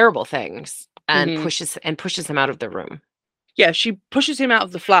terrible things and pushes him out of the room. Yeah, she pushes him out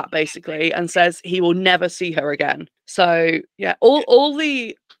of the flat basically and says he will never see her again. So yeah, all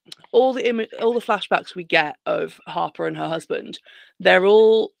the flashbacks we get of Harper and her husband, they're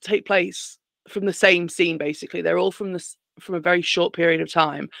all take place from the same scene basically. They're all from a very short period of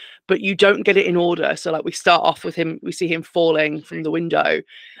time, but you don't get it in order. So like we start off with him, we see him falling from the window,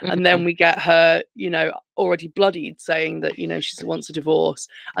 and then we get her, already bloodied, saying that she wants a divorce,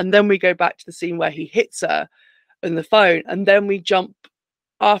 and then we go back to the scene where he hits her in the phone, and then we jump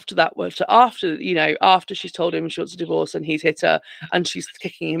after that after she's told him she wants a divorce and he's hit her and she's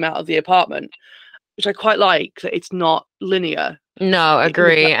kicking him out of the apartment, which I quite like, that it's not linear. No,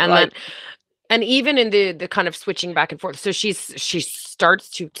 agree. And even in the kind of switching back and forth, so she starts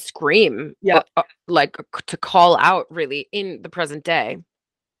to scream, like to call out really in the present day,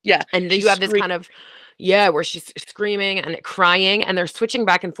 and then you have this kind of where she's screaming and crying, and they're switching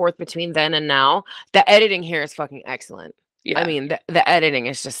back and forth between then and now. The editing here is fucking excellent. I mean, the editing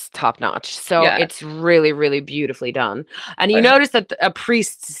is just top notch. So it's really, really beautifully done. And you notice that a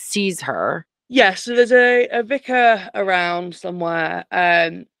priest sees her. Yeah, so there's a vicar around somewhere.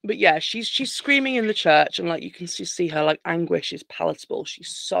 But yeah, she's screaming in the church, and like you can just see her like anguish is palatable. She's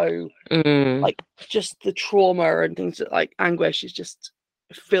so like just the trauma and things that like anguish is just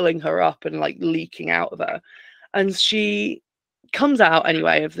filling her up and like leaking out of her. And she comes out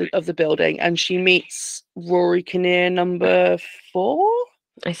anyway of the building, and she meets Rory Kinnear, number 4.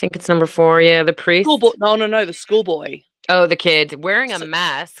 I think it's number 4. Yeah, the priest. No, the schoolboy. Oh, the kid wearing a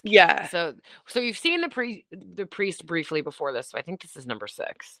mask. Yeah. So you've seen the priest briefly before this. So I think this is number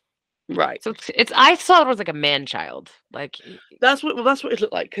 6. Right. So I thought it was like a man child. Like, That's what it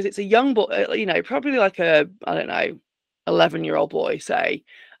looked like, because it's a young boy, probably like a, I don't know, 11-year-old boy, say,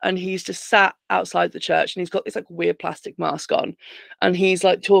 and he's just sat outside the church, and he's got this like weird plastic mask on, and he's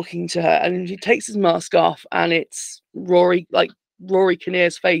like talking to her, and he takes his mask off, and it's Rory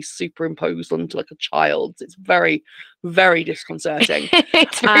Kinnear's face superimposed onto like a child's. It's very, very disconcerting.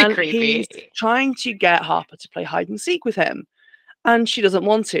 it's very And creepy. he's trying to get Harper to play hide and seek with him, and she doesn't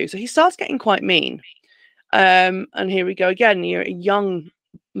want to, so he starts getting quite mean. And here we go again. A young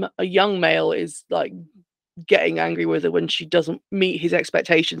male is like getting angry with her when she doesn't meet his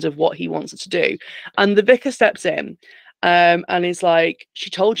expectations of what he wants her to do. And the vicar steps in, and is like, "She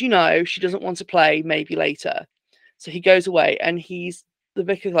told you no. She doesn't want to play. Maybe later." So he goes away, and the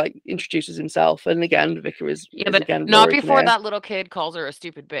vicar like introduces himself, and again the vicar is but again not Rory before Kinnear. that little kid calls her a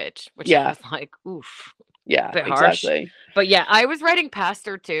stupid bitch, which Yeah. I was like, oof. Yeah, bit harsh. exactly. But yeah, I was writing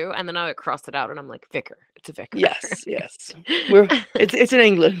pastor too, and then I crossed it out, and I'm like, vicar. It's a vicar. Yes. It's in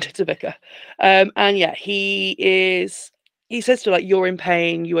England. It's a vicar. And yeah, he says to her, like, "You're in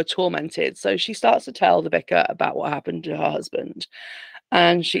pain. You are tormented." So she starts to tell the vicar about what happened to her husband,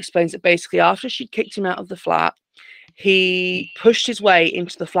 and she explains that basically after she'd kicked him out of the flat, he pushed his way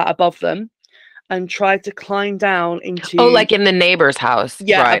into the flat above them and tried to climb down into like in the neighbor's house.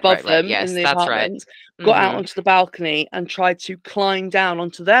 right, above them Yes, in the that's apartment. right. Got out onto the balcony and tried to climb down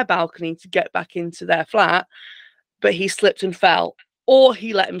onto their balcony to get back into their flat, but he slipped and fell, or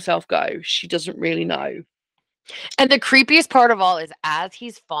he let himself go. She doesn't really know. And the creepiest part of all is as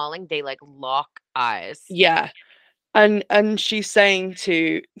he's falling, they like lock eyes. Yeah. And she's saying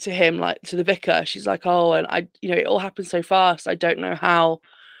to him, like, to the vicar, she's like, "Oh, and I, it all happened so fast. I don't know how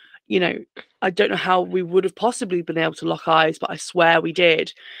we would have possibly been able to lock eyes, but I swear we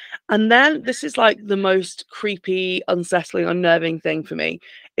did." And then this is like the most creepy, unsettling, unnerving thing for me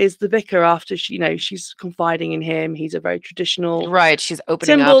is the vicar, after she's confiding in him. He's a very traditional, right? She's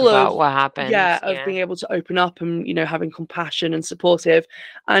opening up symbol about of what happened. of being able to open up and having compassion and supportive.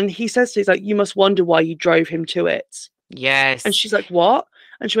 And he says to her, he's like, "You must wonder why you drove him to it." Yes. And she's like, "What?"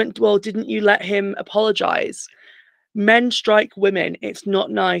 And she went, "Well, didn't you let him apologize? Men strike women. It's not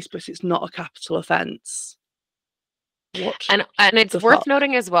nice, but it's not a capital offense." What? And it's worth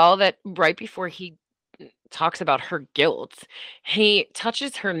noting as well that right before he talks about her guilt, he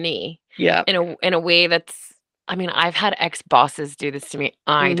touches her knee. Yeah. In a way that's, I mean, I've had ex-bosses do this to me.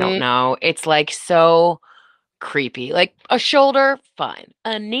 I don't know. It's like so creepy. Like a shoulder, fine.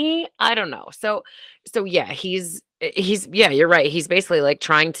 A knee, I don't know. So yeah, he's yeah, you're right. He's basically like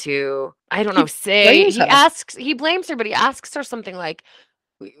trying to, I don't know, he blames her, but he asks her something like,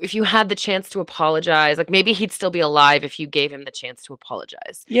 if you had the chance to apologize, like maybe he'd still be alive if you gave him the chance to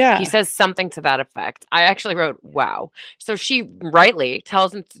apologize. Yeah. He says something to that effect. I actually wrote, wow. So she rightly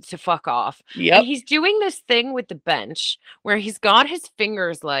tells him to fuck off. Yep. And he's doing this thing with the bench where he's got his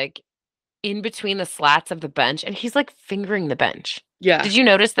fingers like in between the slats of the bench, and he's like fingering the bench. Yeah. Did you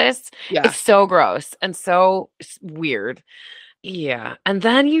notice this? Yeah. It's so gross and so weird. Yeah. And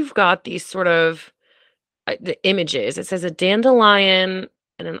then you've got these sort of the images. It says a dandelion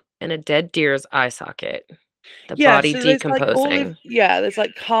and a dead deer's eye socket. The body decomposing. There's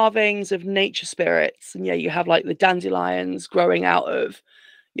like carvings of nature spirits, and you have like the dandelions growing out of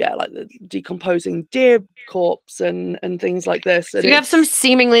like the decomposing deer corpse and things like this. And so you have some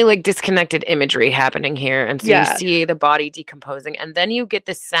seemingly like disconnected imagery happening here, and so you see the body decomposing, and then you get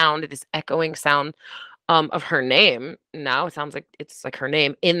this sound, this echoing sound of her name. Now it sounds like it's like her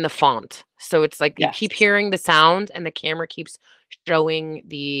name in the font. So it's like you keep hearing the sound, and the camera keeps showing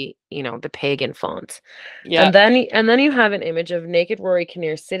the the pagan font. Yeah. And then you have an image of naked Rory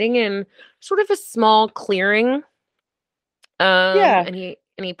Kinnear sitting in sort of a small clearing. And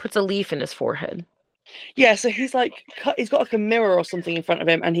he puts a leaf in his forehead. Yeah, so he's like he's got like a mirror or something in front of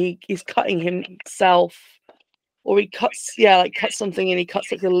him, and he's cutting himself, or he cuts something, and he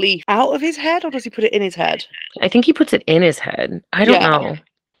cuts like a leaf out of his head, or does he put it in his head? I think he puts it in his head. I don't know.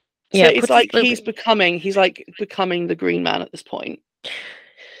 So it's like he's becoming the Green Man at this point.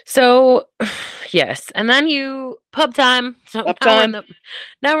 So yes, and then pub time. So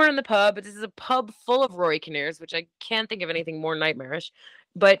now we're in the pub, but this is a pub full of Rory Kinnears, which I can't think of anything more nightmarish.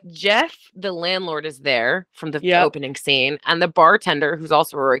 But Jeff, the landlord, is there from the opening scene, and the bartender, who's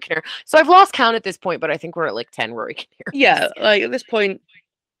also Rory Kinnear. So I've lost count at this point, but I think we're at like 10 Rory Kinnears. Yeah, like at this point,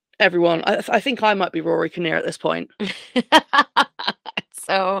 everyone. I think I might be Rory Kinnear at this point.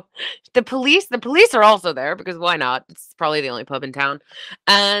 So the police are also there, because why not? It's probably the only pub in town.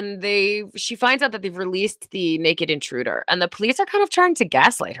 And she finds out that they've released the naked intruder, and the police are kind of trying to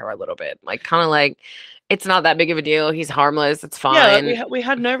gaslight her a little bit, like kind of like, It's not that big of a deal. He's harmless. It's Yeah, like fine. we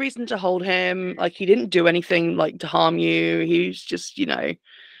had no reason to hold him. Like he didn't do anything like to harm you. He's just,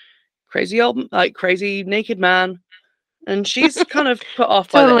 crazy naked man. And she's kind of put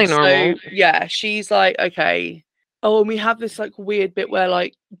off by Totally this. normal. So yeah, she's like, okay. Oh, and we have this like weird bit where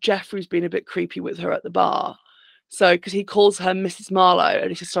like Jeffrey's been a bit creepy with her at the bar. So because he calls her Mrs. Marlowe and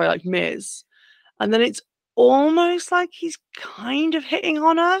he's just sorry, like Ms. And then it's almost like he's kind of hitting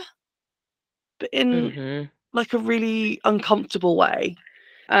on her, but in Mhm. like a really uncomfortable way.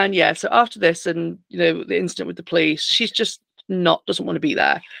 And yeah, so after this and the incident with the police, she's just doesn't want to be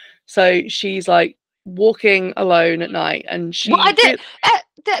there. So she's like walking alone at night and she Well, I did.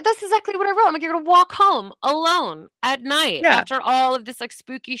 That's exactly what I wrote. I'm like, you're gonna walk home alone at night Yeah. after all of this like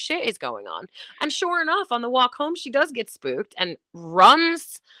spooky shit is going on. And sure enough, on the walk home, she does get spooked and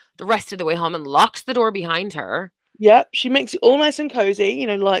runs the rest of the way home and locks the door behind her. Yep, she makes it all nice and cozy,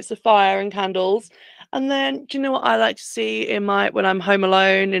 lights the fire and candles. And then, do you know what I like to see when I'm home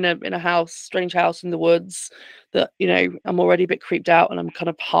alone in a house, strange house in the woods, that I'm already a bit creeped out and I'm kind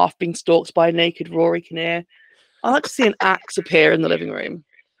of half being stalked by a naked Rory Kinnear. I like to see an axe appear in the living room.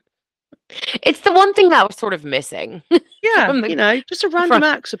 It's the one thing that was sort of missing. Yeah, From the just a random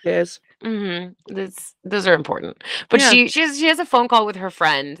axe appears. Those are important. But Yeah. she has a phone call with her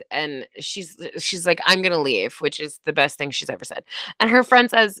friend and she's like, I'm gonna leave, which is the best thing she's ever said. And her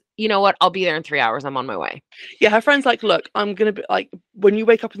friend says, you know what, I'll be there in 3 hours. I'm on my way. Yeah, her friend's like, look, I'm gonna be like, when you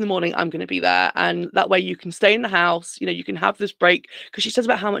wake up in the morning, I'm gonna be there, and that way you can stay in the house. You can have this break, because she says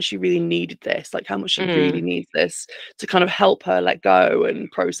about how much she really needed this, like how much she really needs this to kind of help her let go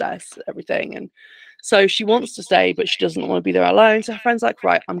and process everything. And so she wants to stay, but she doesn't want to be there alone. So her friend's like,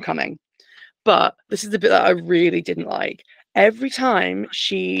 right, I'm coming. But this is the bit that I really didn't like. Every time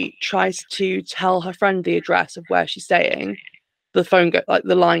she tries to tell her friend the address of where she's staying, the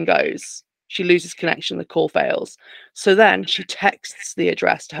line goes. She loses connection, the call fails. So then she texts the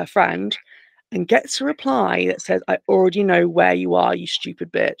address to her friend and gets a reply that says, I already know where you are, you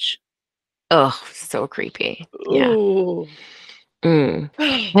stupid bitch. Oh, so creepy. Yeah. Ooh. And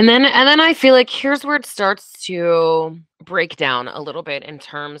then I feel like here's where it starts to break down a little bit in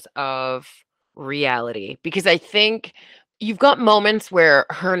terms of reality, because I think you've got moments where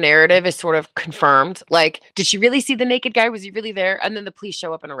her narrative is sort of confirmed. Like, did she really see the naked guy? Was he really there? And then the police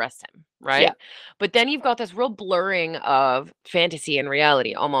show up and arrest him, right? Yeah. But then you've got this real blurring of fantasy and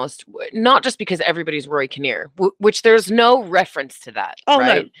reality, almost, not just because everybody's Rory Kinnear, which there's no reference to that. Oh,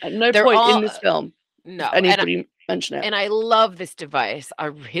 right? no. At no They're point all- in this film No. does anybody mention it. And I love this device. I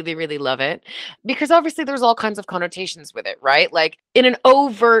really, really love it, because obviously there's all kinds of connotations with it, right? Like, in an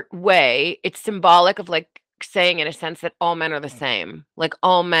overt way, it's symbolic of like saying, in a sense, that all men are the same. Like,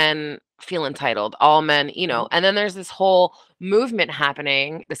 all men feel entitled, all men, and then there's this whole movement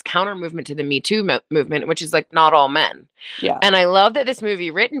happening, this counter movement to the Me Too movement, which is like, not all men. Yeah. And I love that this movie,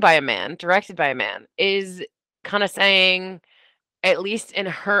 written by a man, directed by a man, is kind of saying, at least in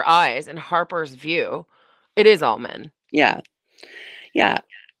her eyes, in Harper's view, it is all men. Yeah. Yeah.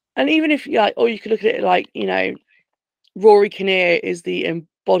 And even if or you could look at it like, Rory Kinnear is the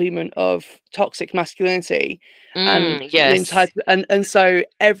embodiment of toxic masculinity. And yes. And so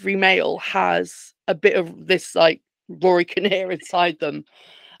every male has a bit of this like Rory Kinnear inside them.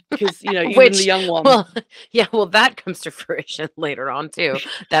 Because, even the young one. Well, that comes to fruition later on too.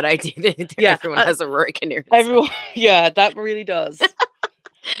 That idea that everyone has a Rory Kinnear. Everyone, yeah, that really does.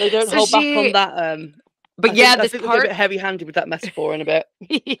 They don't hold back on that. But I think they're a bit heavy-handed with that metaphor in a bit.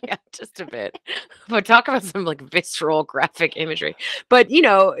 Yeah, just a bit. But talk about some like visceral graphic imagery. But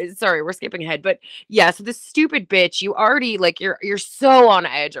sorry, we're skipping ahead. But yeah, so this stupid bitch, you already like you're so on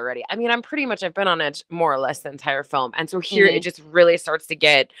edge already. I mean, I've been on edge more or less the entire film. And so here it just really starts to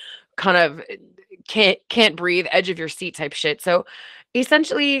get kind of can't breathe, edge of your seat type shit. So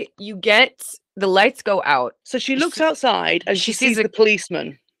essentially you get the lights go out. So she looks outside and she sees the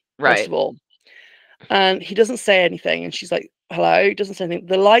policeman, right? First of all. And he doesn't say anything, and she's like, hello, doesn't say anything.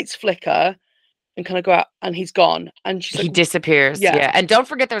 The lights flicker and kind of go out, and he's gone. And she's like, he disappears. Yeah. And don't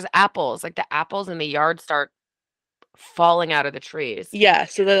forget there's apples. Like, the apples in the yard start falling out of the trees. Yeah,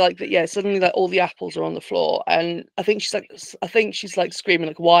 so they're like, suddenly like all the apples are on the floor. And I think she's like screaming,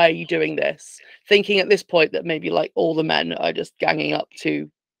 like, why are you doing this? Thinking at this point that maybe like all the men are just ganging up to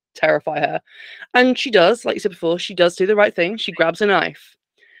terrify her. And she does, like you said before, she does do the right thing. She grabs a knife.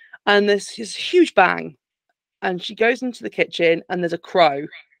 And there's this huge bang, and she goes into the kitchen, and there's a crow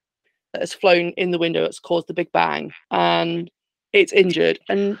that has flown in the window. It's caused the big bang, and it's injured.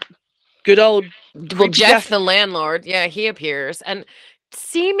 And good old Jeff, the landlord, he appears, and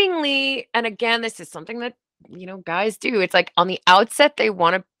seemingly, and again, this is something that guys do. It's like on the outset, they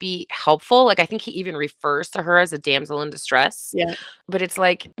want to be helpful. Like, I think he even refers to her as a damsel in distress. Yeah. But it's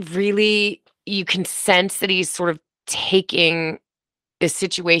like, really, you can sense that he's sort of taking this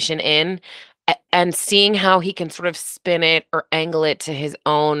situation in and seeing how he can sort of spin it or angle it to his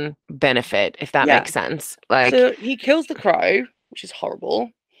own benefit, if that Yeah. makes sense. Like, So he kills the crow, which is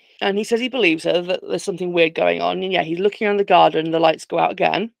horrible. And he says he believes her, that there's something weird going on. And yeah, he's looking around the garden and the lights go out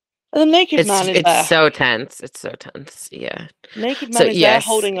again. And the naked man is there. it's so tense. It's so tense. Yeah. Naked So, man is there yes.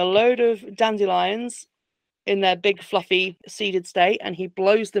 holding a load of dandelions in their big, fluffy, seeded state, and he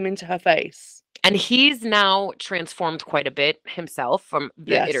blows them into her face. And he's now transformed quite a bit himself from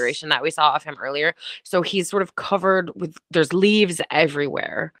the Yes. iteration that we saw of him earlier. So he's sort of covered with, there's leaves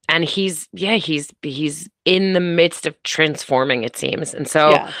everywhere. And he's in the midst of transforming, it seems. And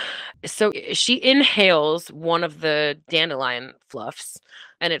so, Yeah. so she inhales one of the dandelion fluffs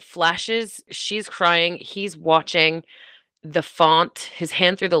and it flashes. She's crying. He's watching the font, his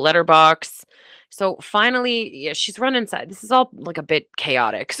hand through the letterbox. So finally, yeah, she's run inside. This is all like a bit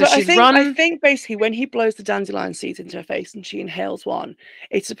chaotic. So But she's I think basically when he blows the dandelion seeds into her face and she inhales one,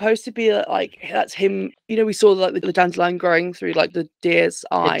 it's supposed to be like that's him. We saw like the dandelion growing through like the deer's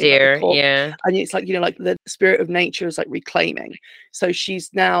eye, like, the deer, corpse, yeah. and it's like like the spirit of nature is like reclaiming. So she's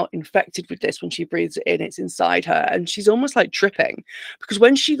now infected with this when she breathes it in. It's inside her, and she's almost like tripping because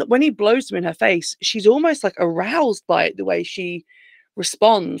when he blows them in her face, she's almost like aroused by it. The way she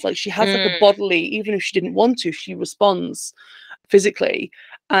responds, like she has like a bodily, even if she didn't want to, she responds physically.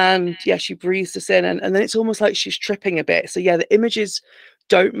 And yeah, she breathes this in, and then it's almost like she's tripping a bit. So yeah, the images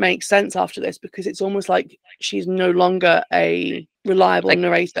don't make sense after this because it's almost like she's no longer a reliable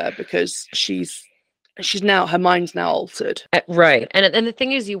narrator because she's now, her mind's now altered. Right. And the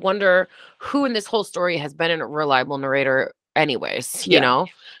thing is, you wonder who in this whole story has been a reliable narrator anyways,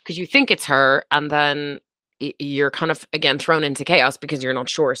 because you think it's her, and then you're kind of again thrown into chaos because you're not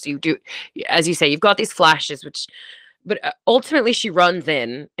sure. So you do, as you say, you've got these flashes, but ultimately she runs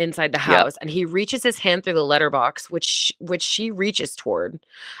inside the house, and he reaches his hand through the letterbox, which she reaches toward,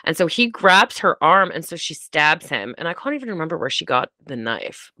 and so he grabs her arm, and so she stabs him. And I can't even remember where she got the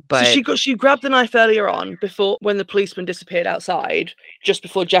knife, but so she grabbed the knife earlier on when the policeman disappeared outside, just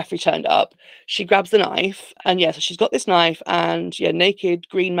before Jeffrey turned up. She grabs the knife, and so she's got this knife, and naked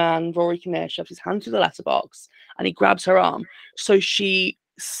green man Rory Kinnear shoves his hand through the letterbox, and he grabs her arm. So she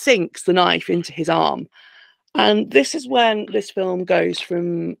sinks the knife into his arm. And this is when this film goes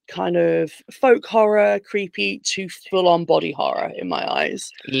from kind of folk horror, creepy, to full-on body horror in my eyes.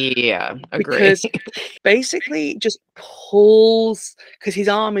 Yeah, agree. Because basically just pulls, because his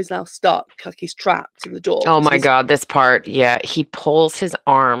arm is now stuck, like he's trapped in the door. Oh my God, this part, he pulls his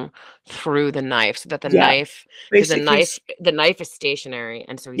arm through the knife so that the knife is stationary,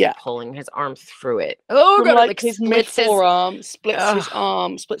 and so he's pulling his arm through it. Oh God, like his mid forearm splits his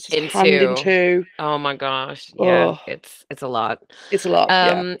arm, splits his hand in two. Oh my gosh, yeah, it's a lot. It's a lot.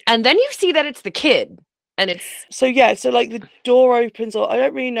 And then you see that it's the kid. And it's so like the door opens, or I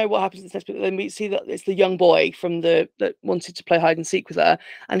don't really know what happens in this, but then we see that it's the young boy that wanted to play hide and seek with her,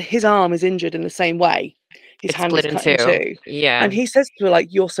 and his arm is injured in the same way. His hand is cut in two. Yeah. And he says to her, like,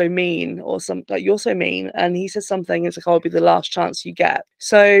 "You're so mean," or something, like, "You're so mean." And he says something, it's like, "I'll be the last chance you get."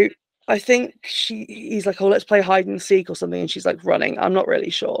 So I think he's like, "Oh, let's play hide and seek," or something, and she's like running. I'm not really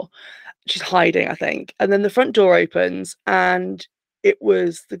sure. She's hiding, I think. And then the front door opens, and it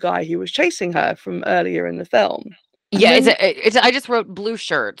was the guy who was chasing her from earlier in the film. And I just wrote blue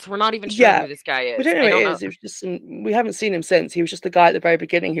shirts. We're not even sure who this guy is. We don't know who he is. It was just we haven't seen him since. He was just the guy at the very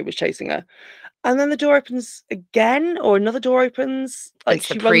beginning who was chasing her. And then the door opens again, or another door opens. Like it's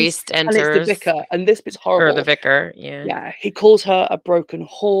the priest enters, and it's the vicar. And this bit's horrible. Or the vicar, yeah. Yeah, he calls her a broken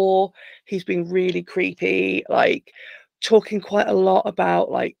whore. He's being really creepy, like talking quite a lot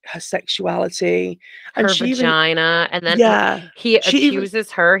about like her sexuality and her vagina, and then he accuses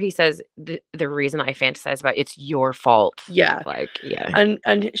her. He says the reason I fantasize about it's your fault. Yeah, like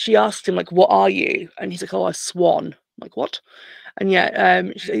and she asks him like, "What are you?" And he's like, "Oh, a swan." I'm like, "What?" And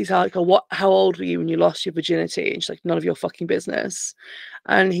he's like, "Oh, what? How old were you when you lost your virginity?" And she's like, "None of your fucking business."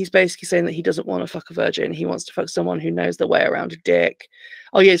 And he's basically saying that he doesn't want to fuck a virgin. He wants to fuck someone who knows their way around a dick.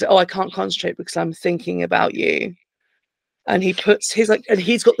 Oh yeah, he's like, "Oh, I can't concentrate because I'm thinking about you." And he puts and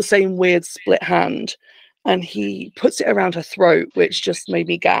he's got the same weird split hand, and he puts it around her throat, which just made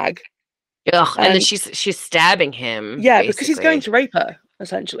me gag. Ugh, and then she's stabbing him. Yeah, basically. Because he's going to rape her,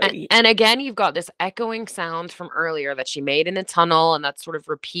 essentially. And again, you've got this echoing sound from earlier that she made in the tunnel, and that's sort of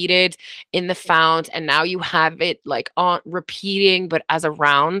repeated in the fount. And now you have it like on repeating, but as a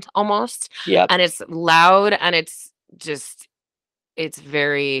round almost. Yeah. And it's loud, and it's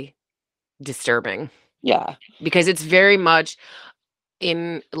very disturbing. Yeah. because it's very much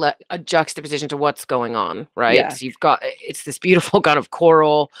in a juxtaposition to what's going on, right? Yeah. So you've got it's this beautiful kind of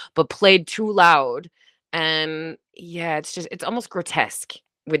choral, but played too loud, and yeah, it's almost grotesque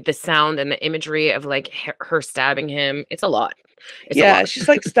with the sound and the imagery of like her stabbing him. It's a lot. It's a Yeah, lot. she's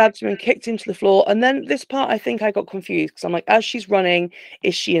like stabbed him and kicked him to the floor. And then this part, I think I got confused because I'm like, as she's running,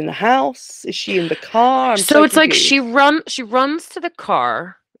 is she in the house? Is she in the car? I'm So it's like confused. she runs to the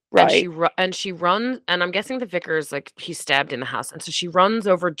car. Right. And she runs, and I'm guessing the vicar's like he's stabbed in the house, and so she runs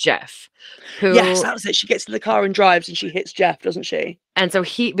over Jeff, who Yes, that was it. She gets in the car and drives, and she hits Jeff, doesn't she? and so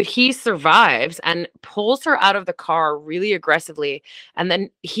he survives and pulls her out of the car really aggressively, and then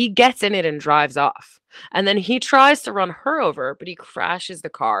he gets in it and drives off. And then he tries to run her over, but he crashes the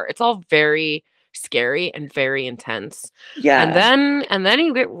car. It's all very scary and very intense. Yeah. And then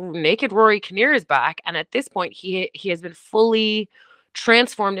you get naked Rory Kinnear is back, and at this point he has been fully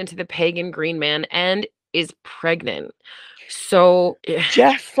transformed into the pagan green man and is pregnant. So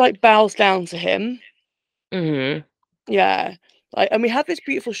Jeff like bows down to him. mhm. Yeah. Like, and we have this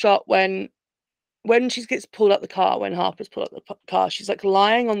beautiful shot when she gets pulled out the car, when Harper's pulled out the car, she's like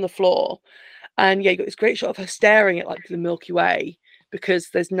lying on the floor. And yeah, you got this great shot of her staring at like the Milky Way because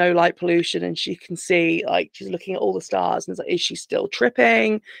there's no light pollution, and she can see like she's looking at all the stars, and it's like, is she still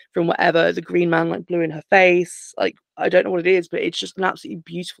tripping from whatever the green man like blew in her face? Like, I don't know what it is, but it's just an absolutely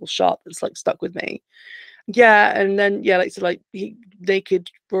beautiful shot that's like stuck with me. Yeah, and then yeah, like so like he naked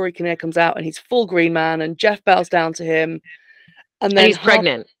Rory Kinnear comes out and he's full green man, and Jeff bows down to him, and then And he's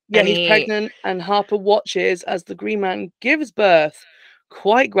pregnant. Yeah, and he's pregnant, and Harper watches as the green man gives birth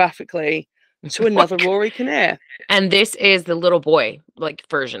quite graphically to another Rory Kinnear. And this is the little boy, like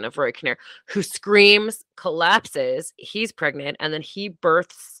version of Rory Kinnear, who screams, collapses. He's pregnant, and then he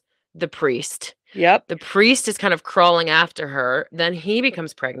births the priest. Yep. The priest is kind of crawling after her. Then he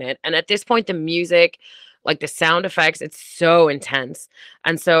becomes pregnant, and at this point, the music, like the sound effects, it's so intense.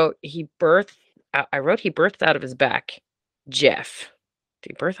 And so he birthed. I wrote he birthed out of his back, Jeff.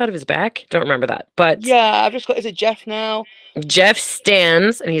 Did he birth out of his back? Don't remember that, but Yeah, I've just got. Is it Jeff now? Jeff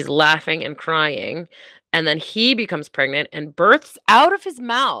stands and he's laughing and crying, and then he becomes pregnant and births out of his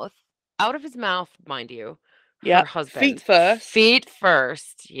mouth, mind you. Yeah, her husband. feet first. Feet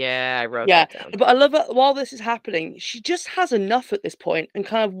first. Yeah, I wrote Yeah, that down. but I love it. While this is happening, she just has enough at this point and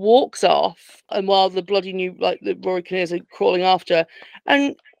kind of walks off. And while the bloody new, like the Rory Kinnears are crawling after,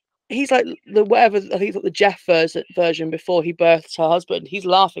 and he's like the whatever I think it's like the Jeff version before he births her husband. He's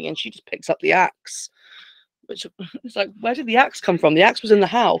laughing, and she just picks up the axe. Which it's like, where did the axe come from? The axe was in the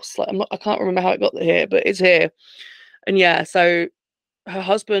house. Like I can't remember how it got here, but it's here. And yeah, so her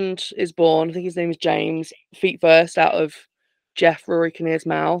husband is born. I think his name is James. Feet first out of Jeff Rory Kinnear's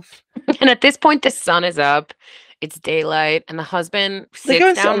mouth. And at this point, the sun is up. It's daylight, and the husband They sits go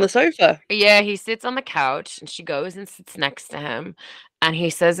and down sit on the sofa. Yeah, he sits on the couch, and she goes and sits next to him, and he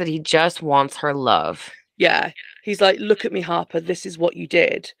says that he just wants her love. Yeah, he's like, "Look at me, Harper. This is what you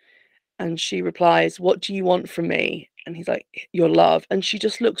did." And she replies, "What do you want from me?" And he's like, "Your love." And she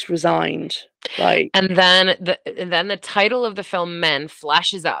just looks resigned. Like, And then the title of the film Men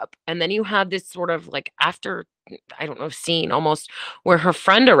flashes up, and then you have this sort of like after I don't know scene almost where her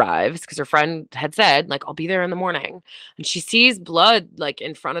friend arrives because her friend had said like I'll be there in the morning, and she sees blood like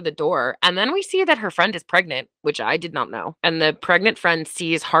in front of the door, and then we see that her friend is pregnant, which I did not know, and the pregnant friend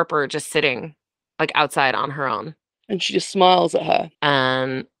sees Harper just sitting like outside on her own, and she just smiles at her.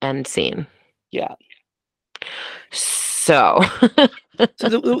 and scene. Yeah. So So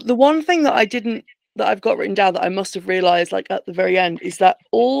the one thing that I've got written down that I must have realized like at the very end is that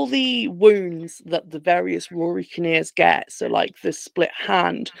all the wounds that the various Rory Kinnears get, so like the split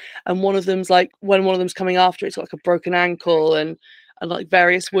hand, and one of them's like when one of them's coming after it's got like a broken ankle and like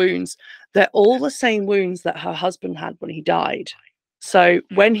various wounds, they're all the same wounds that her husband had when he died. So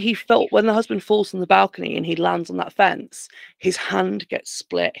when the husband falls from the balcony and he lands on that fence, his hand gets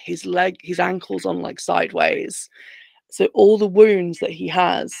split, his ankle's on like sideways. So all the wounds that he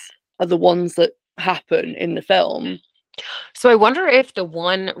has are the ones that happen in the film. So I wonder if the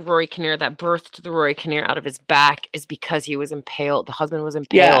one Rory Kinnear that birthed the Rory Kinnear out of his back is because he was impaled. The husband was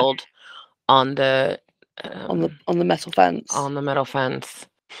impaled on the metal fence. On the metal fence.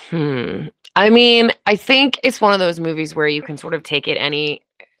 I mean, I think it's one of those movies where you can sort of take it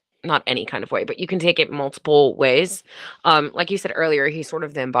not any kind of way, but you can take it multiple ways. Like you said earlier, he's sort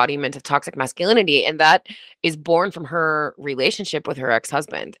of the embodiment of toxic masculinity, and that is born from her relationship with her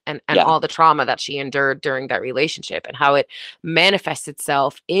ex-husband and all the trauma that she endured during that relationship and how it manifests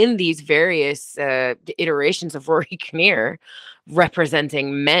itself in these various iterations of Rory Kinnear.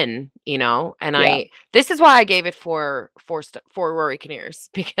 representing men, you know. And Yeah. this is why I gave it for Rory Kinnears,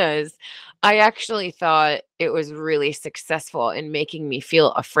 because I actually thought it was really successful in making me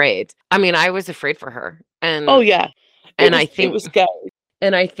feel afraid. I mean, I was afraid for her, Oh yeah, and it was scary.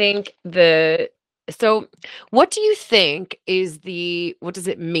 and I think so what do you think is what does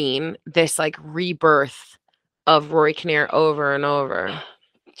it mean, this like rebirth of Rory Kinnear over and over?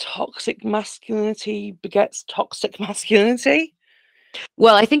 Toxic masculinity begets toxic masculinity.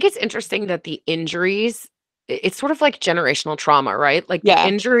 Well, I think it's interesting that the injuries, it's sort of like generational trauma, right? Like the Yeah.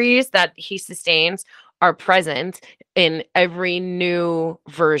 injuries that he sustains are present in every new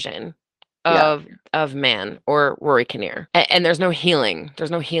version Yeah. of man or Rory Kinnear. And there's no healing.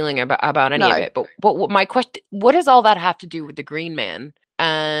 There's no healing about any of No. it. But my question, what does all that have to do with the Green Man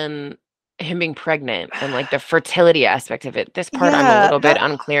and him being pregnant and like the fertility aspect of it? This part I'm a little bit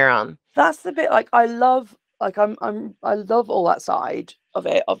unclear on. That's the bit like I love all that side of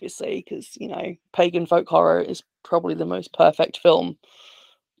it, obviously, because you know, pagan folk horror is probably the most perfect film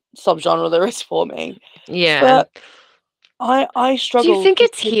subgenre there is for me. Yeah. But I struggle. Do you think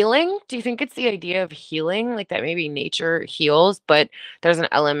it's healing? Do you think it's the idea of healing, like that maybe nature heals, but there's an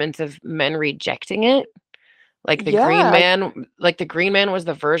element of men rejecting it? Like the Green Man, like the Green Man was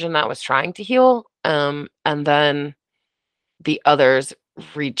the version that was trying to heal, and then the others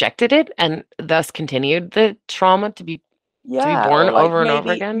rejected it and thus continued the trauma to be born or like over and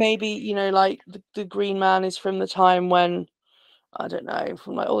over again. Maybe, you know, like the Green Man is from the time when, I don't know,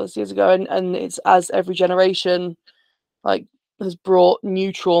 from like all those years ago, and it's as every generation like has brought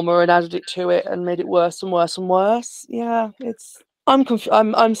new trauma and added it to it and made it worse and worse and worse. Yeah,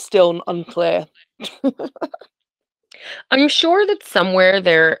 I'm still unclear. I'm sure that somewhere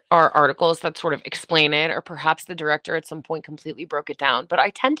there are articles that sort of explain it, or perhaps the director at some point completely broke it down. But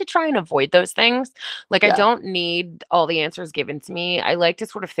I tend to try and avoid those things. Like, I don't need all the answers given to me. I like to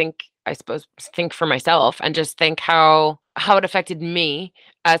sort of think, I suppose, think for myself and just think how it affected me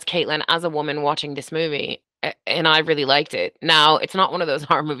as Caitlin, as a woman watching this movie. And I really liked it. Now, it's not one of those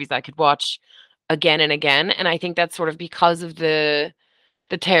horror movies I could watch again and again. And I think that's sort of because of the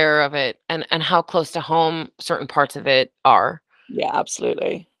terror of it and how close to home certain parts of it are. Yeah,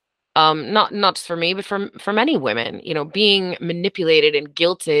 absolutely. Not just for me, but for many women, you know, being manipulated and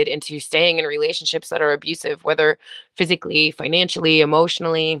guilted into staying in relationships that are abusive, whether physically, financially,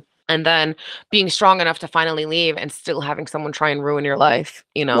 emotionally, and then being strong enough to finally leave and still having someone try and ruin your life,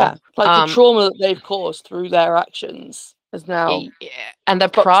 you know. Yeah, like the trauma that they've caused through their actions is now, and the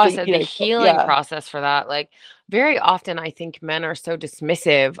process, the healing process for that, like, very often I think men are so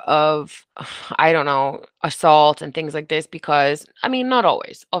dismissive of, I don't know, assault and things like this because, I mean, not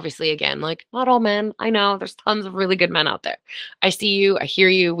always. Obviously, again, like, not all men. I know there's tons of really good men out there. I see you, I hear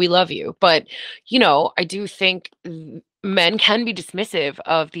you, we love you. But, you know, I do think men can be dismissive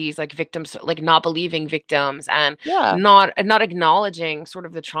of these like victims, like not believing victims and not acknowledging sort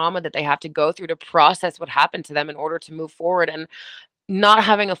of the trauma that they have to go through to process what happened to them in order to move forward, and not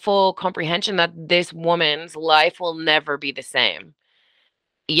having a full comprehension that this woman's life will never be the same.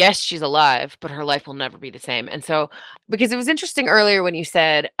 Yes, she's alive, but her life will never be the same. And so, because it was interesting earlier when you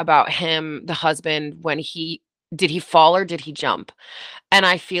said about him, the husband, when did he fall or did he jump? And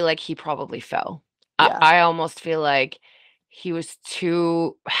I feel like he probably fell. I almost feel like he was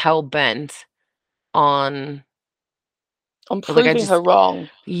too hell-bent on proving her wrong.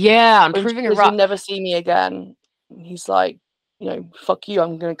 Yeah, on proving her wrong. You'll never see me again. He's like, you know, fuck you,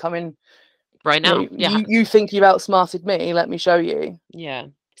 I'm going to come in right now. You think you've outsmarted me, let me show you. Yeah.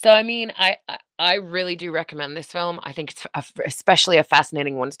 So, I mean, I really do recommend this film. I think it's especially a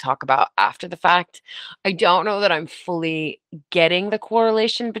fascinating one to talk about after the fact. I don't know that I'm fully getting the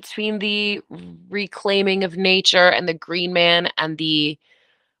correlation between the reclaiming of nature and the Green Man and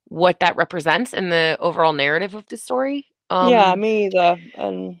what that represents in the overall narrative of the story. Yeah, me either.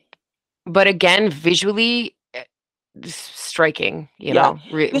 But again, visually striking, you know,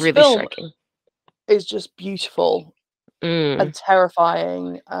 really striking. Is just beautiful and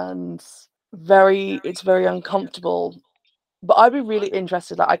terrifying and it's very uncomfortable. But I'd be really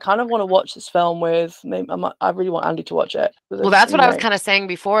interested. Like, I kind of want to watch this film with. I really want Andy to watch it. Well, that's what I was kind of saying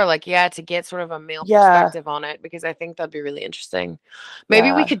before. Like, to get sort of a male perspective on it, because I think that'd be really interesting.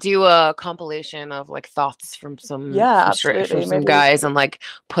 Maybe we could do a compilation of like thoughts from some from some guys and like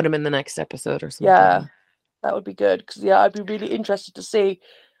put them in the next episode or something. Yeah, that would be good, because I'd be really interested to see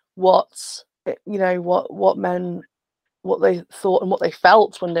what men, what they thought and what they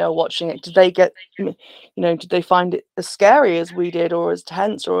felt when they were watching it. Did they get, you know, did they find it as scary as we did, or as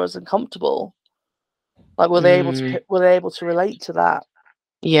tense, or as uncomfortable? Like, were they able to relate to that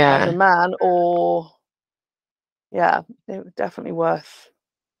as a man, or yeah, it was definitely worth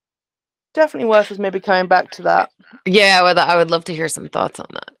us maybe coming back to that. Yeah, well, I would love to hear some thoughts on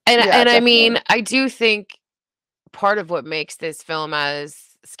that. And Yeah, I mean, definitely. I do think part of what makes this film as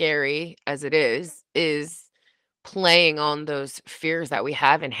scary as it is playing on those fears that we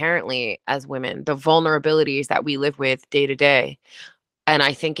have inherently as women, the vulnerabilities that we live with day to day. And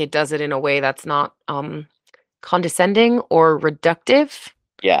I think it does it in a way that's not condescending or reductive.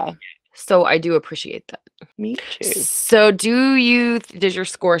 Yeah, So I do appreciate that. me too. So does your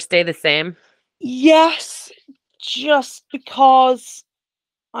score stay the same? Yes, just because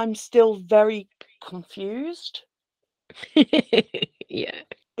I'm still very confused. Yeah.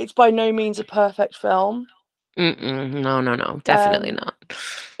 It's by no means a perfect film. No, definitely not.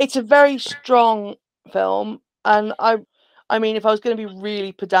 It's a very strong film, and I mean, if I was going to be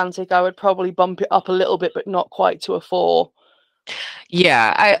really pedantic, I would probably bump it up a little bit, but not quite to a 4.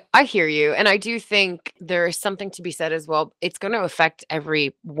 Yeah, I hear you. And I do think there is something to be said as well. It's going to affect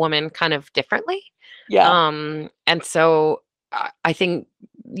every woman kind of differently. Yeah, And so I think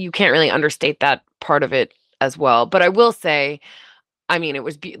you can't really understate that part of it as well. But I will say, I mean, it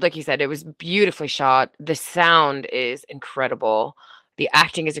was like you said, it was beautifully shot. The sound is incredible. The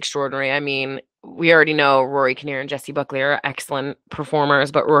acting is extraordinary. I mean, we already know Rory Kinnear and Jessie Buckley are excellent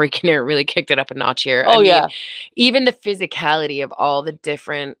performers, but Rory Kinnear really kicked it up a notch here. I oh mean, yeah, even the physicality of all the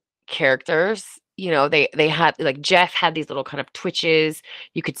different characters, they had, like, Jeff had these little kind of twitches.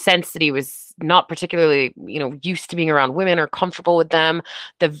 You could sense that he was not particularly, used to being around women or comfortable with them.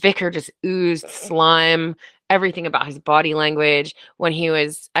 The vicar just oozed slime, everything about his body language when he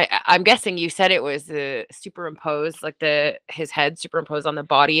was, I'm guessing you said it was superimposed, like his head superimposed on the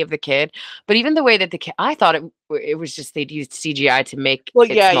body of the kid. But even the way that the kid, I thought it was just they'd used CGI to make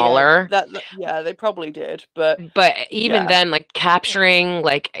well, it yeah, smaller. yeah, they probably did, but Even yeah, then, like, capturing,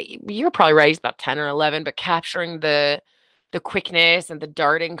 like, you're probably right, he's about 10 or 11, but capturing the quickness and the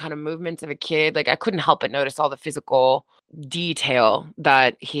darting kind of movements of a kid, like, I couldn't help but notice all the physical detail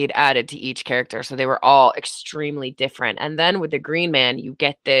that he had added to each character. So they were all extremely different. And then with the Green Man, you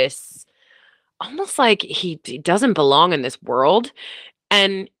get this almost like he doesn't belong in this world.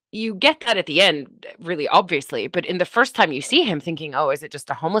 And you get that at the end, really obviously. But in the first time you see him, thinking, oh, is it just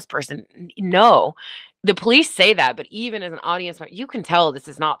a homeless person? No. The police say that, but even as an audience, you can tell this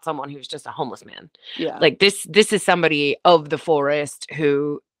is not someone who's just a homeless man. yeah, Like, this is somebody of the forest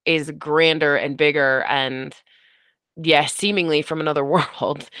who is grander and bigger and, yeah, seemingly from another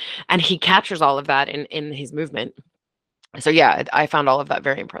world. And he captures all of that in his movement. So yeah, I found all of that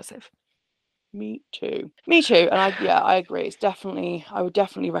very impressive. me too, and I agree. I would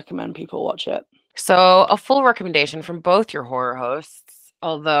definitely recommend people watch it. So a full recommendation from both your horror hosts,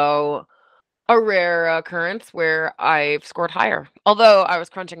 although a rare occurrence where I've scored higher. Although I was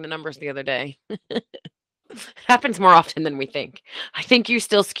crunching the numbers the other day. Happens more often than we think. I think you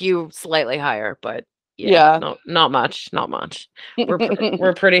still skew slightly higher, but yeah. No, not much.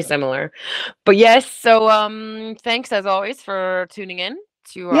 We're pretty similar. But yes, so thanks as always for tuning in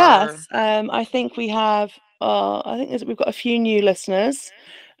to our Yes, I think we've got a few new listeners.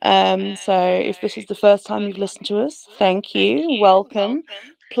 So if this is the first time you've listened to us, thank you, welcome.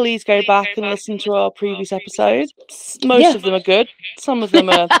 Please go back and listen to our previous episodes. Most of them are good. Some of them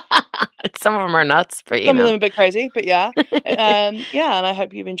are some of them are nuts, but some of them are a bit crazy, but yeah. Yeah, and I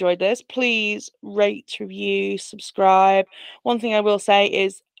hope you've enjoyed this. Please rate, review, subscribe. One thing I will say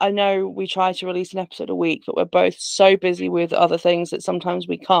is, I know we try to release an episode a week, but we're both so busy with other things that sometimes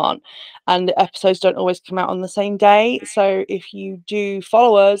we can't. And the episodes don't always come out on the same day. So if you do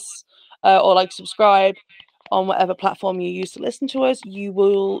follow us or like subscribe on whatever platform you use to listen to us, you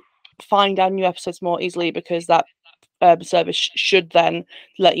will find our new episodes more easily, because that service should then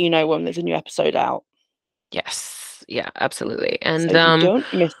let you know when there's a new episode out. Yes. Yeah, absolutely. And so you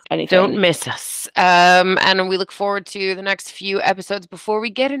don't miss anything. Don't miss us. And we look forward to the next few episodes before we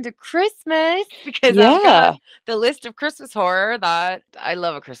get into Christmas, because I've got the list of Christmas horror that I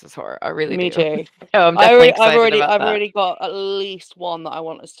love. A Christmas horror, I really Me do. too. So I'm definitely excited I've already got at least one that I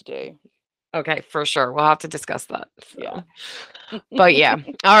want us to do. Okay, for sure. We'll have to discuss that. So. Yeah. But yeah.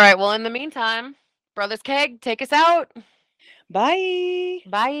 All right. Well, in the meantime, Brothers Keg, take us out. Bye.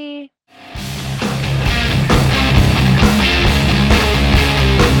 Bye.